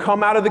when you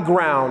come out of the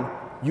ground,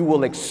 you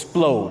will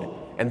explode.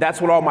 And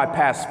that's what all my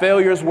past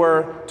failures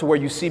were to where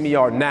you see me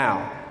are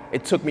now.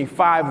 It took me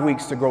 5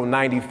 weeks to grow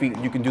 90 feet.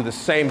 You can do the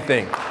same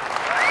thing.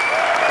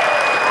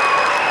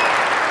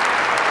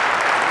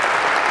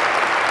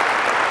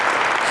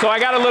 So I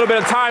got a little bit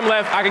of time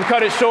left. I can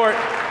cut it short.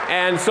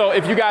 And so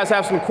if you guys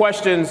have some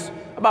questions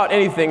about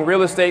anything,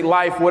 real estate,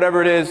 life,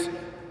 whatever it is,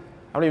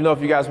 I don't even know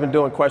if you guys have been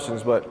doing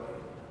questions, but.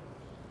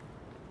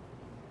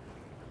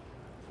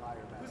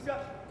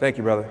 Thank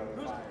you, brother.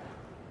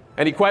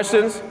 Any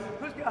questions?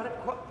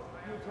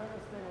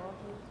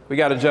 We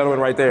got a gentleman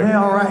right there. Hey,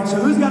 all right, so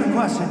who's got a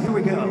question? Here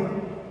we go.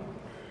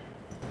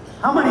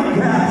 How many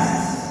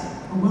guests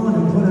are willing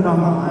to put it on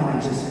the line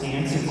and just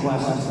answer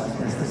questions like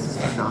this? This is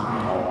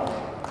phenomenal.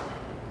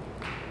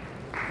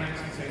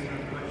 Thanks for taking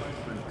the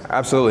question.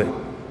 Absolutely.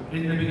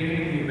 In the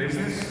beginning of your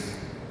business,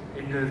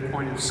 in the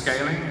point of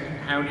scaling,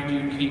 how did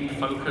you keep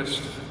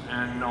focused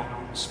and not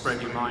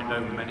spread your mind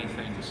over many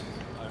things?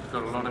 I've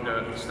got a lot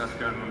of stuff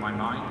going on in my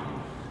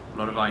mind, a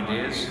lot of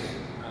ideas.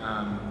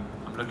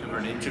 I'm looking for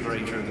an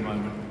integrator at the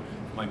moment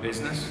for my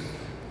business,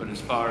 but as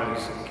far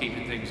as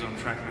keeping things on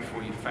track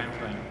before you found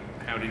them,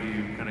 how did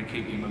you kind of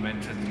keep your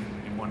momentum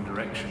in one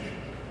direction,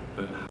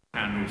 but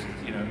handles,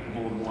 you know,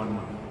 more than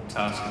one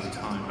task at a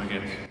time, I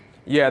guess?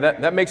 Yeah,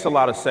 that makes a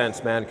lot of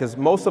sense, man, because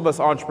most of us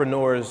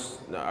entrepreneurs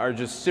are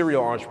just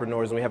serial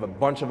entrepreneurs and we have a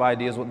bunch of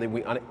ideas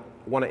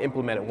want to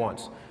implement it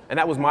once. And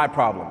that was my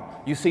problem.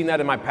 You've seen that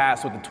in my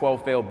past with the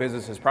 12 failed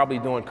businesses, probably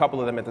doing a couple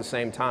of them at the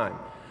same time.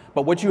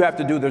 But what you have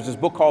to do, there's this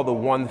book called The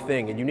One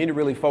Thing, and you need to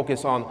really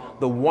focus on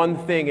the one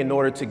thing in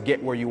order to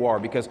get where you are,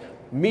 because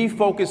me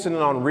focusing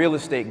on real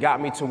estate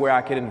got me to where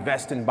I could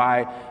invest and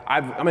buy.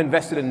 I'm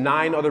invested in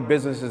 9 other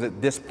businesses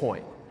at this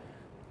point,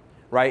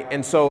 right?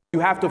 And so you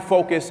have to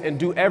focus and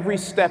do every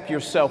step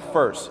yourself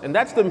first. And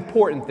that's the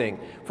important thing.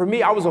 For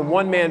me, I was a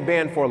one-man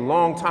band for a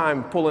long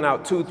time, pulling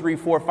out 2, 3,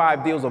 4,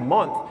 5 deals a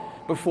month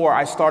before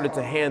I started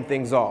to hand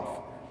things off.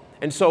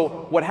 And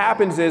so what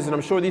happens is, and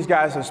I'm sure these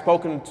guys have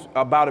spoken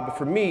about it, but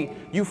for me,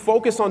 you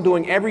focus on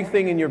doing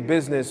everything in your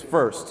business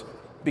first,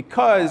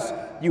 because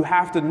you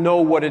have to know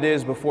what it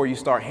is before you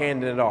start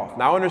handing it off.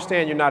 Now, I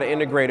understand you're not an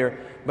integrator,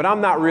 but I'm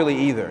not really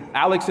either.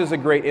 Alex is a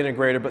great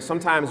integrator, but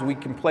sometimes we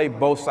can play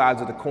both sides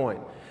of the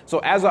coin. So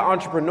as an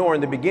entrepreneur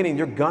in the beginning,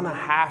 you're gonna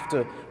have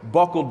to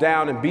buckle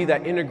down and be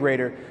that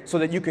integrator so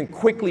that you can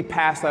quickly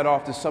pass that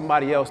off to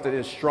somebody else that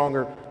is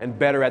stronger and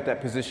better at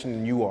that position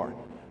than you are.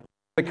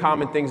 The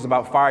common things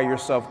about fire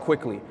yourself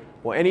quickly.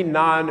 Well, any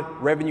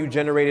non-revenue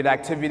generated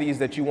activities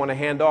that you want to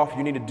hand off,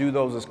 you need to do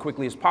those as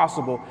quickly as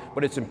possible.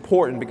 But it's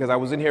important, because I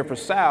was in here for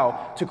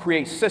Sal to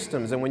create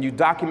systems. And when you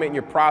document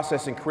your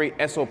process and create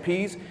SOPs,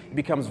 it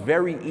becomes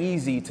very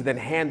easy to then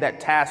hand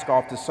that task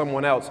off to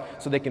someone else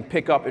so they can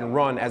pick up and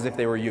run as if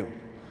they were you.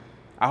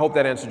 I hope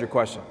that answered your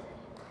question.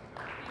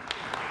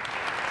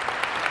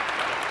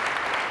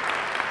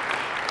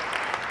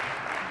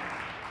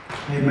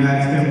 Hey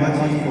Max, been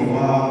watching you for a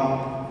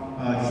while.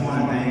 Just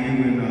want to thank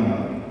you, and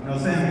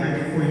I'm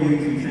grateful for you.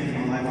 You changed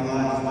my life a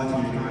lot, just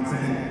watching your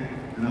content.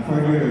 And I've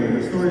heard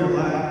your story a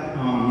lot,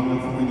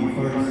 from when you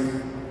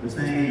first were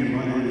staying in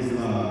your brother's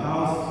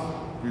house.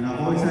 And I've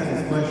always had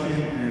this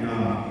question,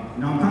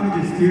 and I'm kind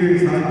of just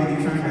curious, how did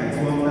you turn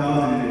that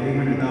 12,000 into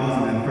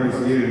 800,000 that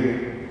first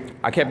year?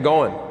 I kept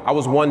going. I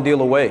was one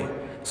deal away.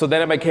 So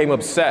then I became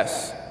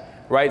obsessed,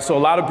 right? So a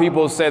lot of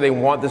people say they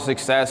want the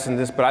success and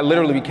this, but I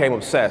literally became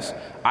obsessed.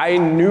 I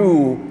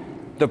knew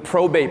the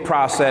probate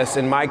process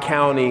in my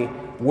county,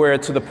 where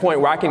to the point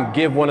where I can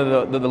give one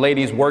of the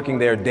ladies working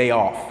there a day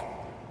off.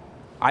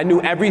 I knew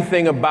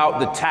everything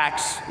about the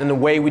tax and the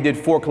way we did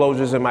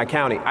foreclosures in my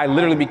county. I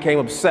literally became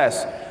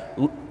obsessed.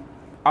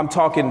 I'm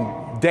talking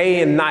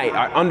day and night.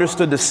 I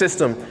understood the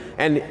system.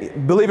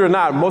 And believe it or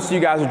not, most of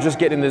you guys are just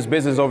getting in this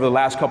business over the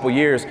last couple of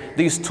years.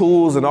 These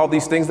tools and all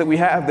these things that we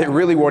have, they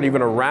really weren't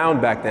even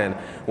around back then.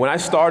 When I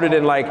started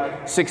in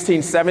like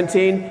 16,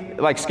 17,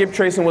 like skip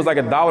tracing was like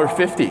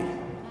 $1.50.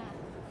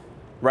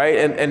 Right?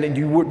 And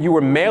you were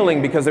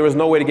mailing because there was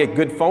no way to get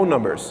good phone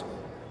numbers.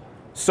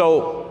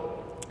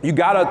 So you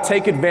gotta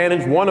take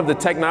advantage, one, of the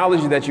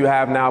technology that you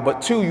have now,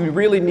 but two, you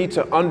really need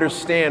to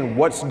understand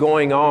what's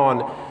going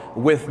on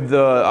with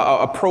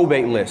a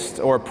probate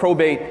list or a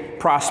probate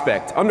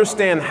prospect.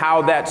 Understand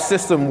how that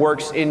system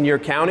works in your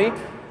county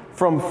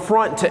from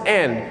front to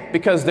end,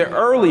 because they're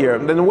earlier.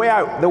 And the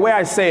way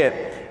I say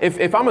it,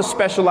 if I'm a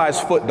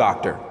specialized foot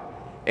doctor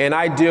and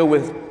I deal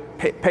with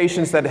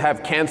patients that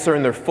have cancer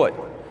in their foot,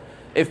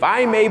 if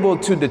I'm able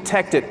to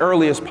detect it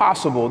early as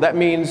possible, that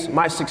means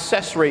my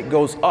success rate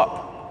goes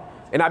up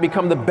and I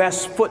become the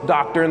best foot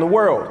doctor in the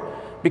world,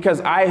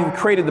 because I have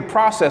created the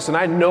process and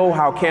I know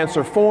how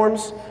cancer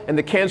forms, and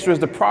the cancer is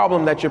the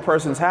problem that your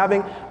person's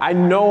having. I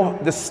know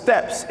the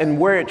steps and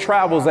where it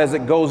travels as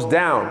it goes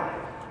down.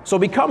 So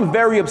become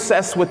very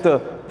obsessed with the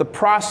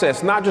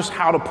process, not just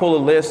how to pull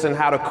a list and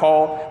how to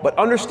call, but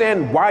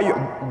understand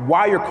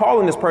why you're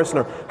calling this person,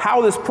 or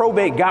how this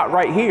probate got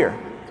right here,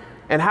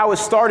 and how it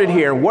started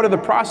here, and what are the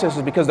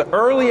processes, because the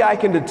earlier I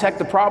can detect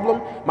the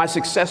problem, my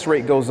success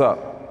rate goes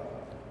up.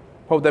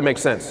 Hope that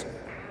makes sense.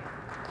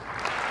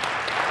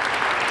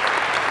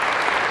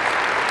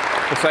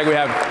 Looks like we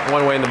have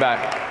one way in the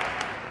back.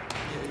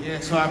 Yeah,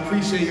 so I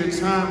appreciate your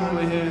time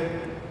over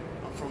here.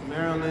 I'm from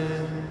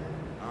Maryland.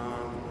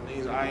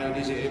 My name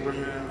is DJ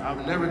Abraham.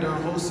 I've never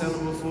done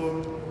wholesaling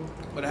before,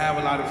 but I have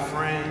a lot of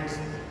friends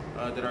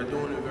that are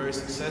doing it very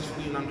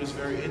successfully, and I'm just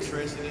very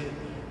interested in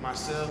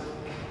myself.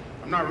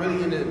 I'm not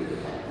really in the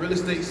real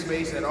estate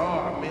space at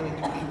all. I mainly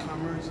do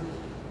e-commerce,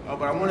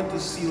 but I wanted to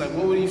see, like,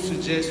 what would you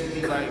suggest would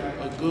be like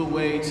a good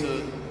way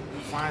to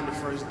find the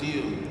first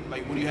deal?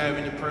 Like, would you have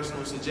any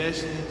personal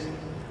suggestions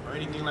or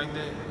anything like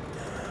that?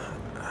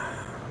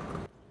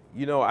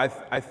 You know,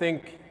 I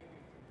think,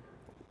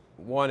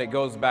 one, it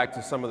goes back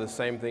to some of the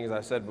same things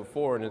I said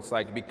before, and it's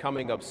like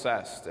becoming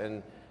obsessed.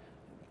 And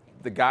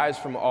the guys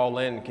from All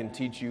In can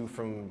teach you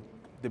from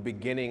the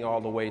beginning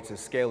all the way to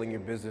scaling your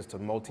business to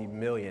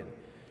multi-million.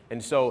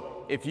 And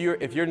so if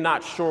you're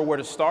not sure where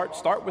to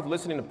start with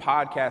listening to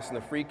podcasts and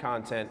the free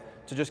content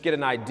to just get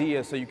an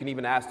idea, so you can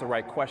even ask the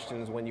right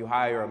questions when you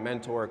hire a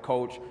mentor, a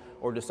coach,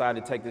 or decide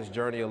to take this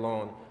journey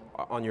alone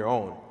on your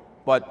own.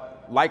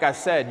 But like I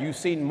said, you've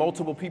seen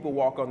multiple people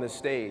walk on this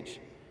stage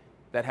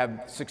that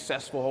have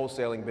successful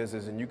wholesaling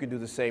business, and you can do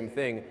the same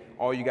thing.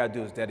 All you gotta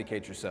do is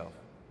dedicate yourself.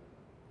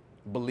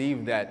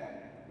 Believe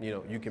that,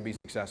 you can be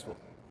successful.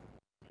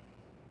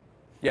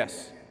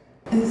 Yes?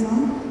 Is it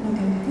on?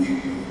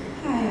 Okay.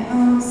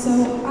 Hi, so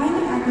I'm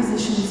an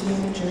acquisition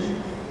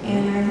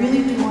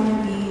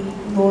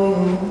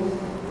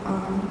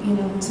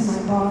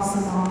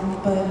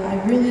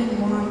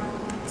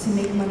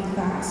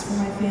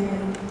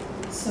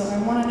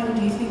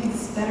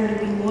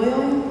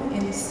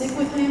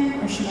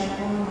should I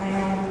go on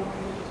my own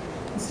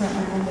and start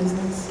my own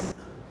business?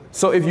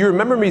 So if you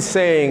remember me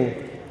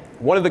saying,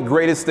 one of the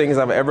greatest things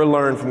I've ever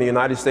learned from the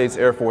United States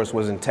Air Force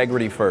was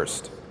integrity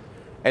first.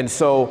 And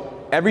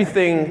so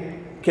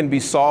everything can be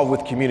solved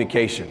with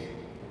communication.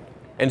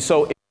 And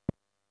so if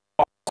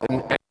you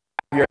have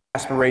your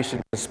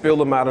aspirations and spill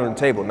them out on the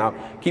table. Now,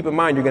 keep in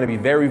mind, you're going to be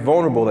very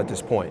vulnerable at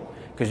this point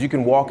because you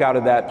can walk out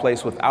of that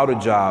place without a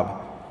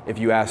job if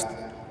you ask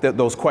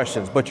those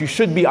questions, but you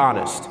should be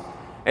honest.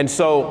 And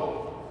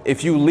so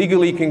if you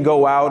legally can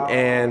go out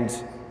and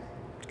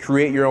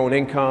create your own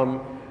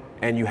income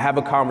and you have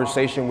a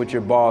conversation with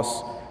your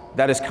boss,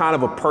 that is kind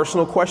of a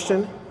personal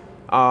question.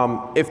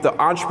 If the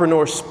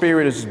entrepreneur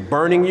spirit is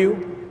burning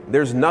you,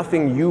 there's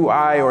nothing you,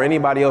 I, or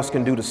anybody else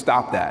can do to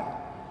stop that.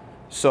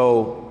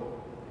 So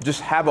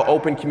just have an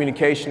open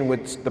communication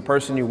with the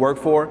person you work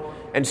for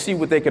and see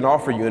what they can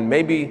offer you. And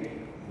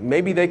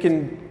maybe they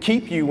can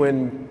keep you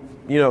and,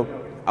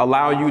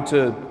 allow you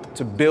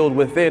to build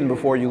within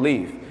before you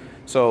leave.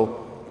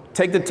 So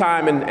take the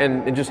time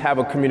and just have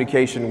a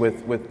communication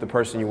with the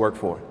person you work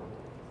for.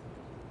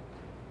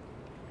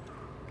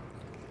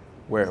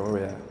 Where are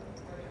we at?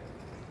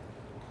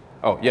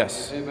 Oh,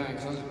 yes. Hey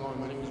Max, how's it going?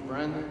 My name is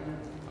Brandon.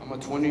 I'm a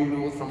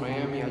 20-year-old from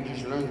Miami. I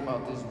just learned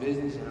about this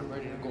business and I'm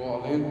ready to go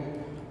all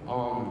in.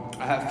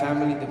 I have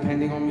family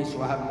depending on me,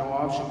 so I have no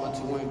option but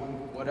to win.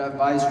 What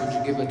advice would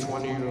you give a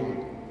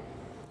 20-year-old?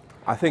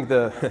 I think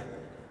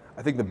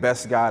the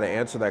best guy to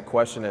answer that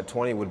question at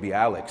 20 would be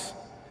Alex,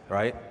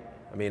 right?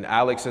 I mean,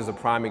 Alex is a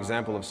prime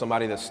example of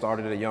somebody that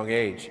started at a young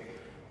age.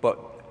 But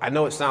I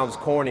know it sounds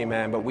corny,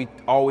 man, but we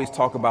always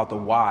talk about the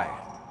why,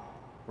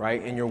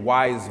 right? And your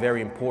why is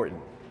very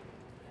important.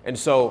 And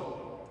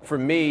so for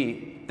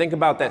me, think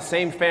about that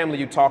same family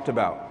you talked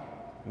about.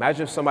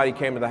 Imagine if somebody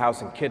came to the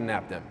house and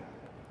kidnapped them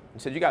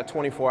and said, you got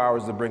 24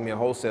 hours to bring me a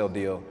wholesale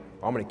deal,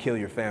 or I'm gonna kill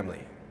your family.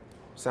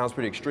 Sounds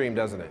pretty extreme,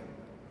 doesn't it?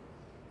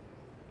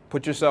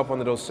 Put yourself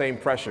under those same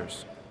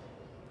pressures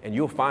and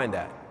you'll find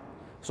that.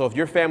 So if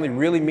your family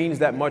really means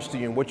that much to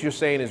you and what you're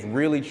saying is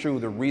really true,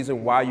 the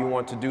reason why you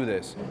want to do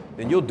this,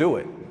 then you'll do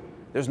it.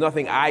 There's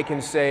nothing I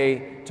can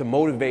say to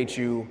motivate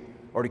you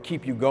or to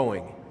keep you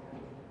going.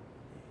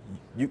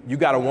 You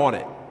gotta want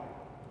it.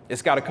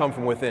 It's gotta come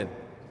from within.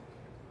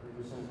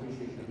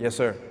 Yes,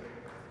 sir.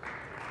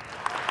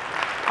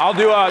 I'll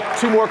do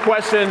 2 more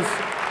questions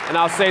and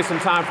I'll save some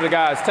time for the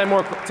guys. 10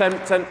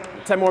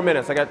 more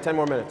minutes. I got 10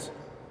 more minutes.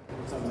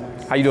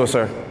 How you doing,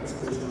 sir?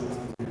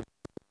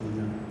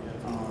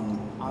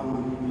 I'm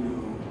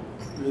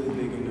really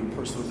big into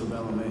personal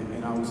development,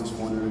 and I was just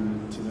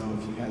wondering to know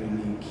if you had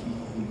any key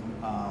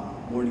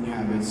morning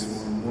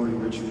habits or morning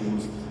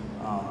rituals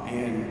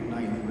and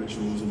nightly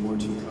rituals and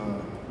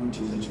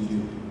routines that you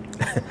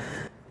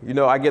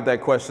do. I get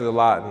that question a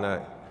lot, and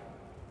I'm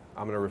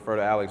going to refer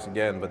to Alex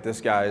again, but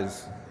this guy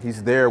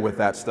he's there with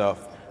that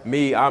stuff.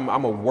 Me, I'm a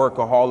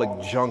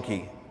workaholic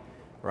junkie.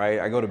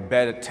 Right? I go to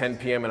bed at 10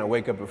 p.m. and I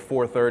wake up at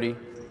 4:30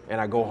 and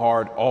I go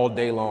hard all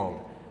day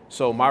long.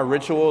 So my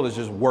ritual is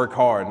just work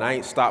hard, and I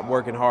ain't stopped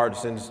working hard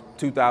since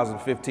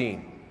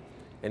 2015.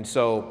 And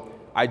so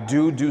I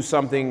do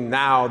something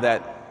now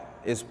that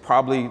is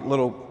probably a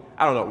little,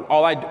 I don't know.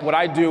 What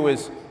I do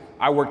is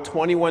I work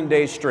 21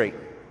 days straight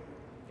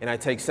and I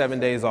take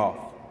 7 days off.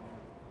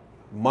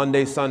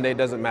 Monday, Sunday,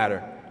 doesn't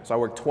matter. So I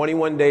work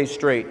 21 days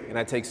straight and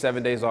I take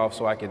 7 days off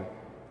so I can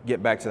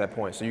get back to that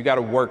point. So you got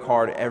to work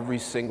hard every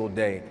single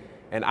day.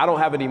 And I don't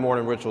have any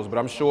morning rituals, but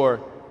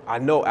I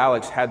know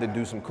Alex had to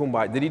do some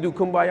kumbaya. Did he do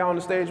kumbaya on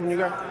the stage when you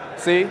got?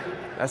 See,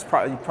 that's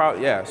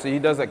probably yeah. See, he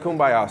does that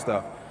kumbaya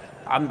stuff.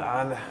 I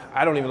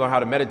don't even know how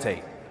to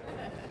meditate.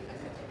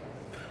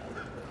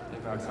 Hey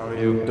Max, how are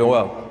you? Doing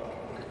well.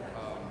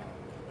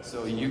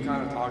 So you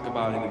kind of talk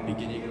about in the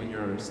beginning when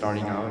you're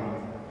starting out,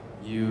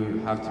 you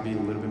have to be a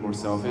little bit more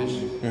selfish.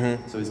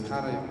 Mm-hmm. So it's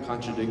kind of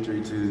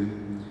contradictory to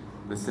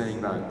the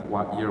saying that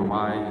your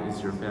why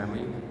is your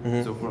family.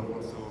 Mm-hmm. So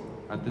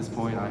at this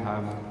point,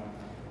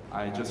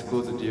 I just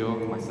closed a deal,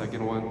 my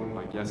second one,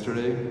 like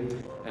yesterday,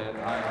 and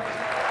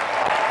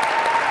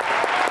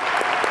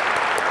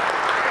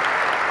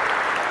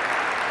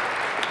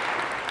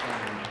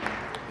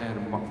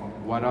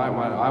what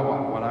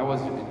I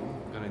was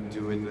gonna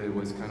do with it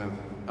was kind of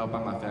help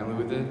out my family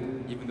with it,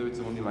 even though it's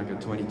only like a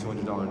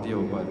 $200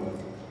 deal. But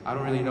I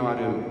don't really know how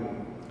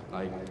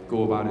to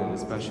go about it,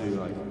 especially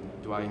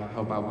do I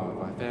help out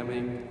with my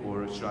family,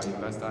 or should I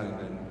invest that and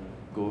then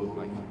go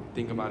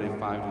think about it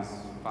 5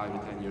 to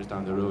 10 years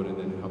down the road and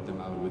then help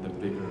them out with a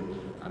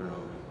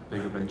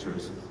bigger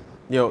ventures?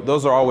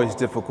 Those are always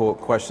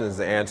difficult questions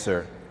to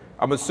answer.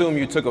 I'm assuming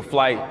you took a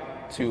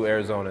flight to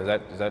Arizona.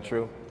 Is that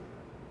true?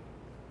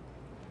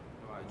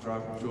 No, I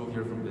drove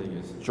here from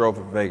Vegas. Drove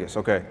from Vegas.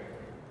 Okay.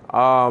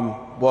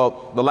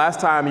 Well, the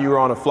last time you were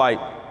on a flight,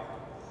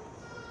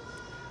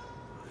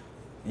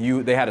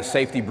 they had a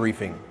safety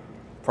briefing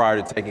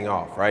prior to taking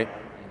off, right?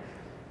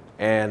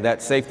 And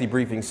that safety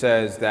briefing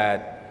says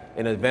that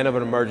in the event of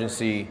an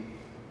emergency,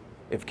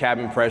 if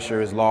cabin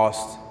pressure is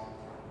lost,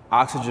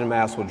 oxygen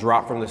masks will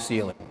drop from the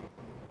ceiling,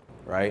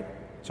 right?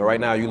 So right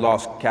now you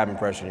lost cabin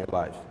pressure in your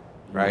life.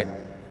 right?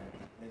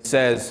 It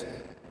says,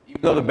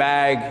 even though the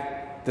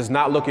bag does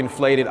not look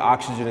inflated,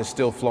 oxygen is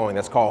still flowing.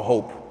 That's called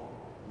hope,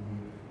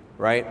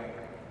 right?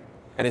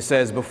 And it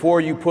says,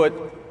 before you put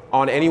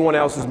on anyone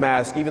else's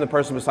mask, even the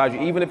person beside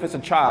you, even if it's a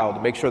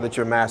child, make sure that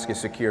your mask is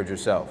secured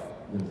yourself.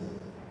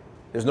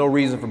 There's no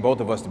reason for both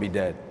of us to be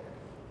dead,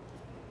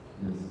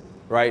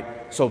 right?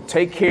 So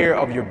take care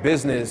of your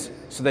business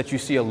so that you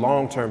see a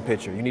long-term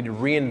picture. You need to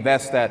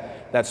reinvest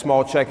that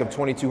small check of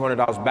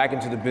 $2,200 back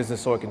into the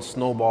business so it can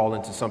snowball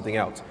into something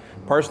else.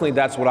 Personally,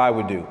 that's what I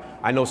would do.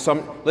 I know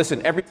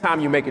listen, every time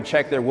you make a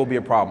check, there will be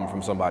a problem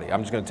from somebody.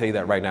 I'm just gonna tell you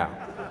that right now.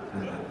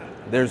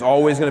 There's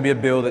always gonna be a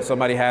bill that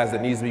somebody has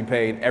that needs to be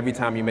paid every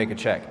time you make a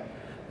check.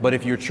 But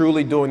if you're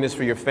truly doing this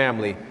for your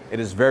family, it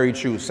is very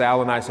true.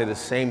 Sal and I say the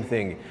same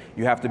thing.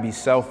 You have to be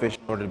selfish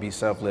in order to be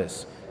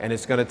selfless. And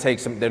it's gonna take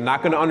they're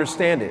not gonna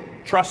understand it.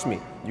 Trust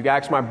me. You can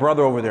ask my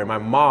brother over there, my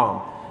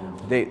mom.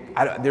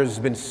 There's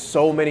been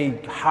so many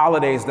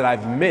holidays that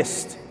I've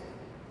missed.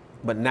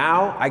 But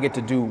now I get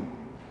to do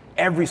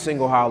every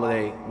single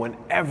holiday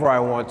whenever I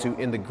want to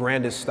in the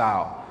grandest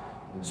style.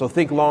 So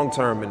think long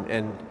term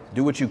and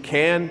do what you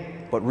can,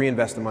 but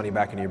reinvest the money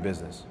back into your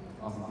business.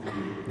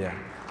 Yeah.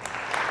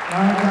 All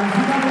right, guys,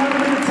 we got a little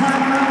bit of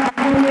time now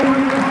before we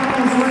bring the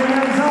finals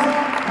ratings up.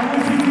 I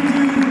wish we could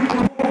do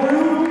the whole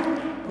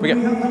room. We have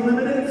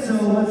unlimited, so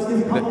let's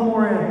give Pablo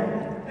more in.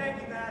 Thank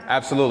you, Matt.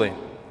 Absolutely.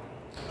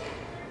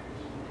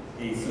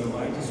 Hey, so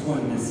I just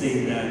wanted to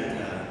say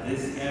that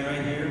this guy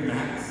right here,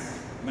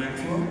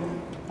 Maxwell,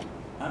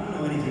 I don't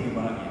know anything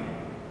about you.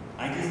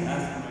 I just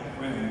asked my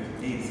friend,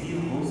 hey, is he a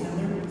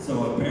wholesaler?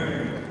 So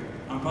apparently,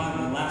 I'm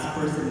probably the last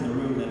person in the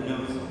room that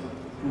knows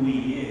who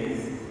he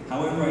is.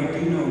 However, I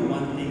do know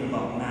one thing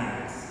about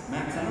Max.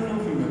 Max, I don't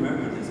know if you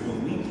remember this, but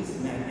we just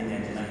met in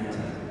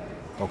Atlanta.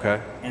 Okay.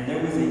 And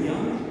there was a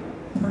young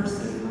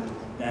person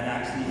that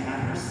actually had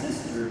her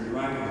sister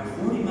drive her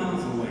 40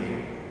 miles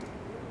away.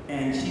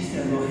 And she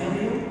said,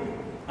 Rogelio,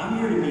 I'm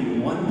here to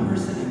meet one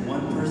person and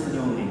one person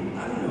only.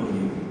 I don't know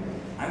you.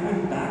 I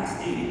went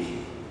backstage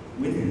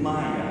with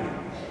Maya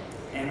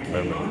and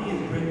Kehlani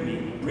and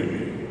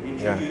Brittany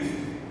introduced me.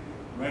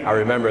 Right? I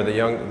remember the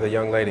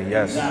young lady,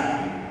 yes.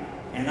 Exactly.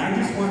 And I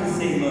just want to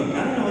say, look,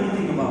 I don't know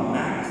anything about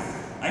Max.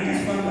 I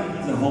just found out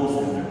he's a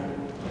wholesaler.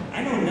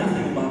 I know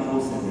nothing about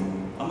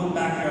wholesaling. I'm a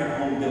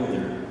backyard home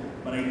builder.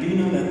 But I do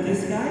know that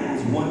this guy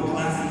is one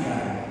classy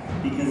guy.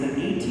 Because an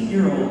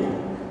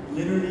 18-year-old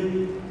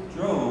literally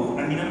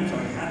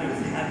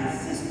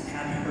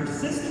had her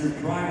sister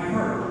drive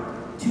her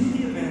to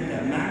the event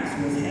that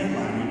Max was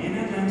headlining in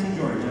Atlanta,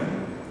 Georgia.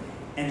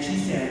 And she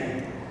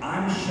said,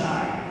 I'm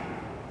shy.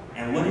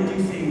 And what did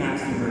you say,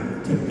 Max, to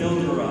her? To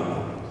build her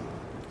up.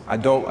 I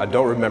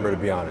don't remember, to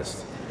be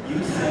honest.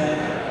 You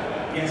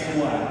said, guess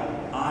what?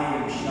 I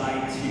am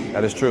shy too.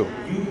 That is true.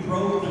 You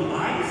broke the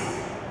ice,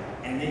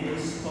 and then you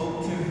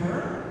spoke to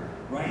her,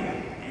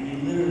 right? And you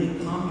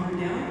literally calmed her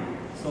down.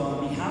 So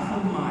on behalf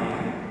of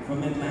Maya,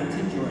 from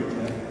Atlanta,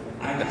 Georgia,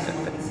 I just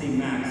want to say,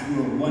 Max,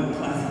 you are one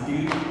classy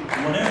dude.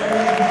 Whatever.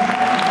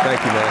 Thank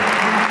you, man.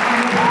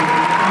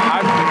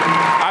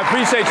 I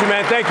appreciate you,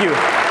 man. Thank you.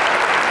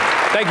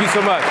 Thank you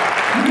so much.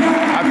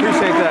 I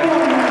appreciate that.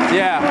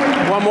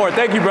 Yeah, one more.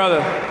 Thank you,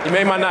 brother. You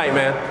made my night,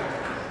 man.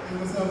 Hey,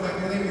 what's up?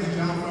 My name is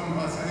John from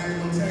San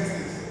Angelo,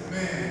 Texas.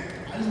 Man,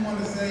 I just want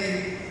to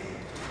say,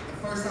 the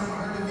first time I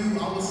heard of you,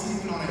 I was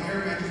sleeping on an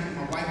air mattress with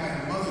my wife at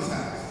her mother's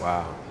house.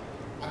 Wow.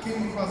 I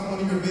came across one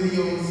of your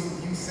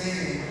videos, you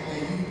saying that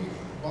you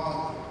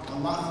bought a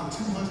lot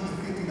for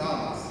 $250.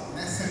 And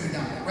that sent me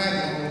down the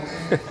rabbit hole, man.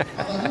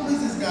 I was like, what is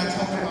this guy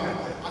talking about?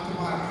 I could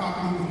buy a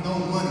property with no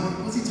money.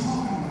 What's he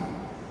talking about?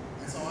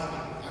 And so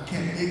I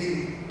kept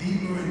digging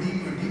deeper and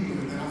deeper and deeper.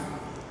 And then I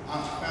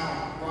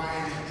found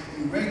Brian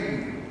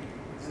regularly.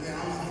 And then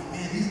I was like,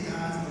 man, these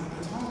guys know what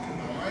they're talking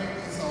about, right?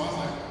 And so I was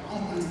like,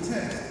 I'm gonna put it to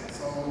test.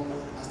 So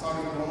I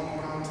started going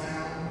around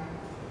town.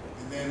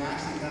 And then I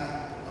actually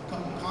got a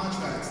couple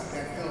contracts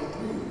that fell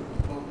through.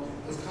 But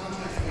those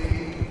contracts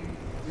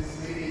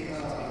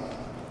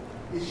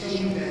it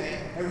showed me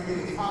that everything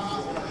is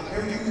possible.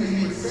 Everything that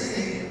he was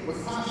saying was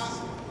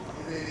possible.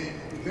 And then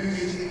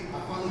eventually,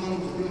 I finally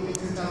went to build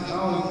 $10,000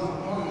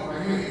 apartment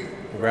right here.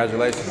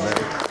 Congratulations, man.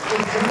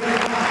 Ladies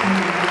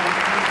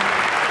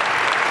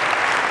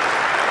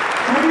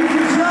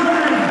and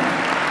gentlemen,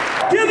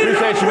 give it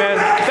appreciate you, man.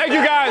 Thank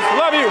you, guys.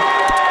 Love you.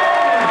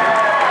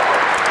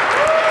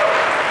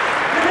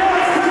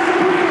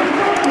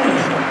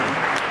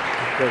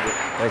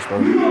 Thanks,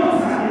 brother.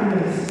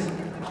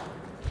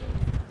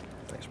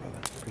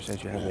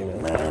 Appreciate you having me,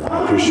 man.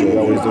 I appreciate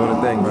always doing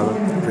the thing, brother.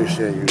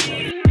 Appreciate you.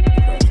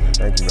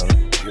 Thank you, brother.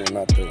 You're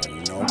not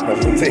doing no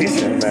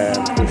presentation, man.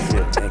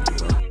 Appreciate it. Thank you.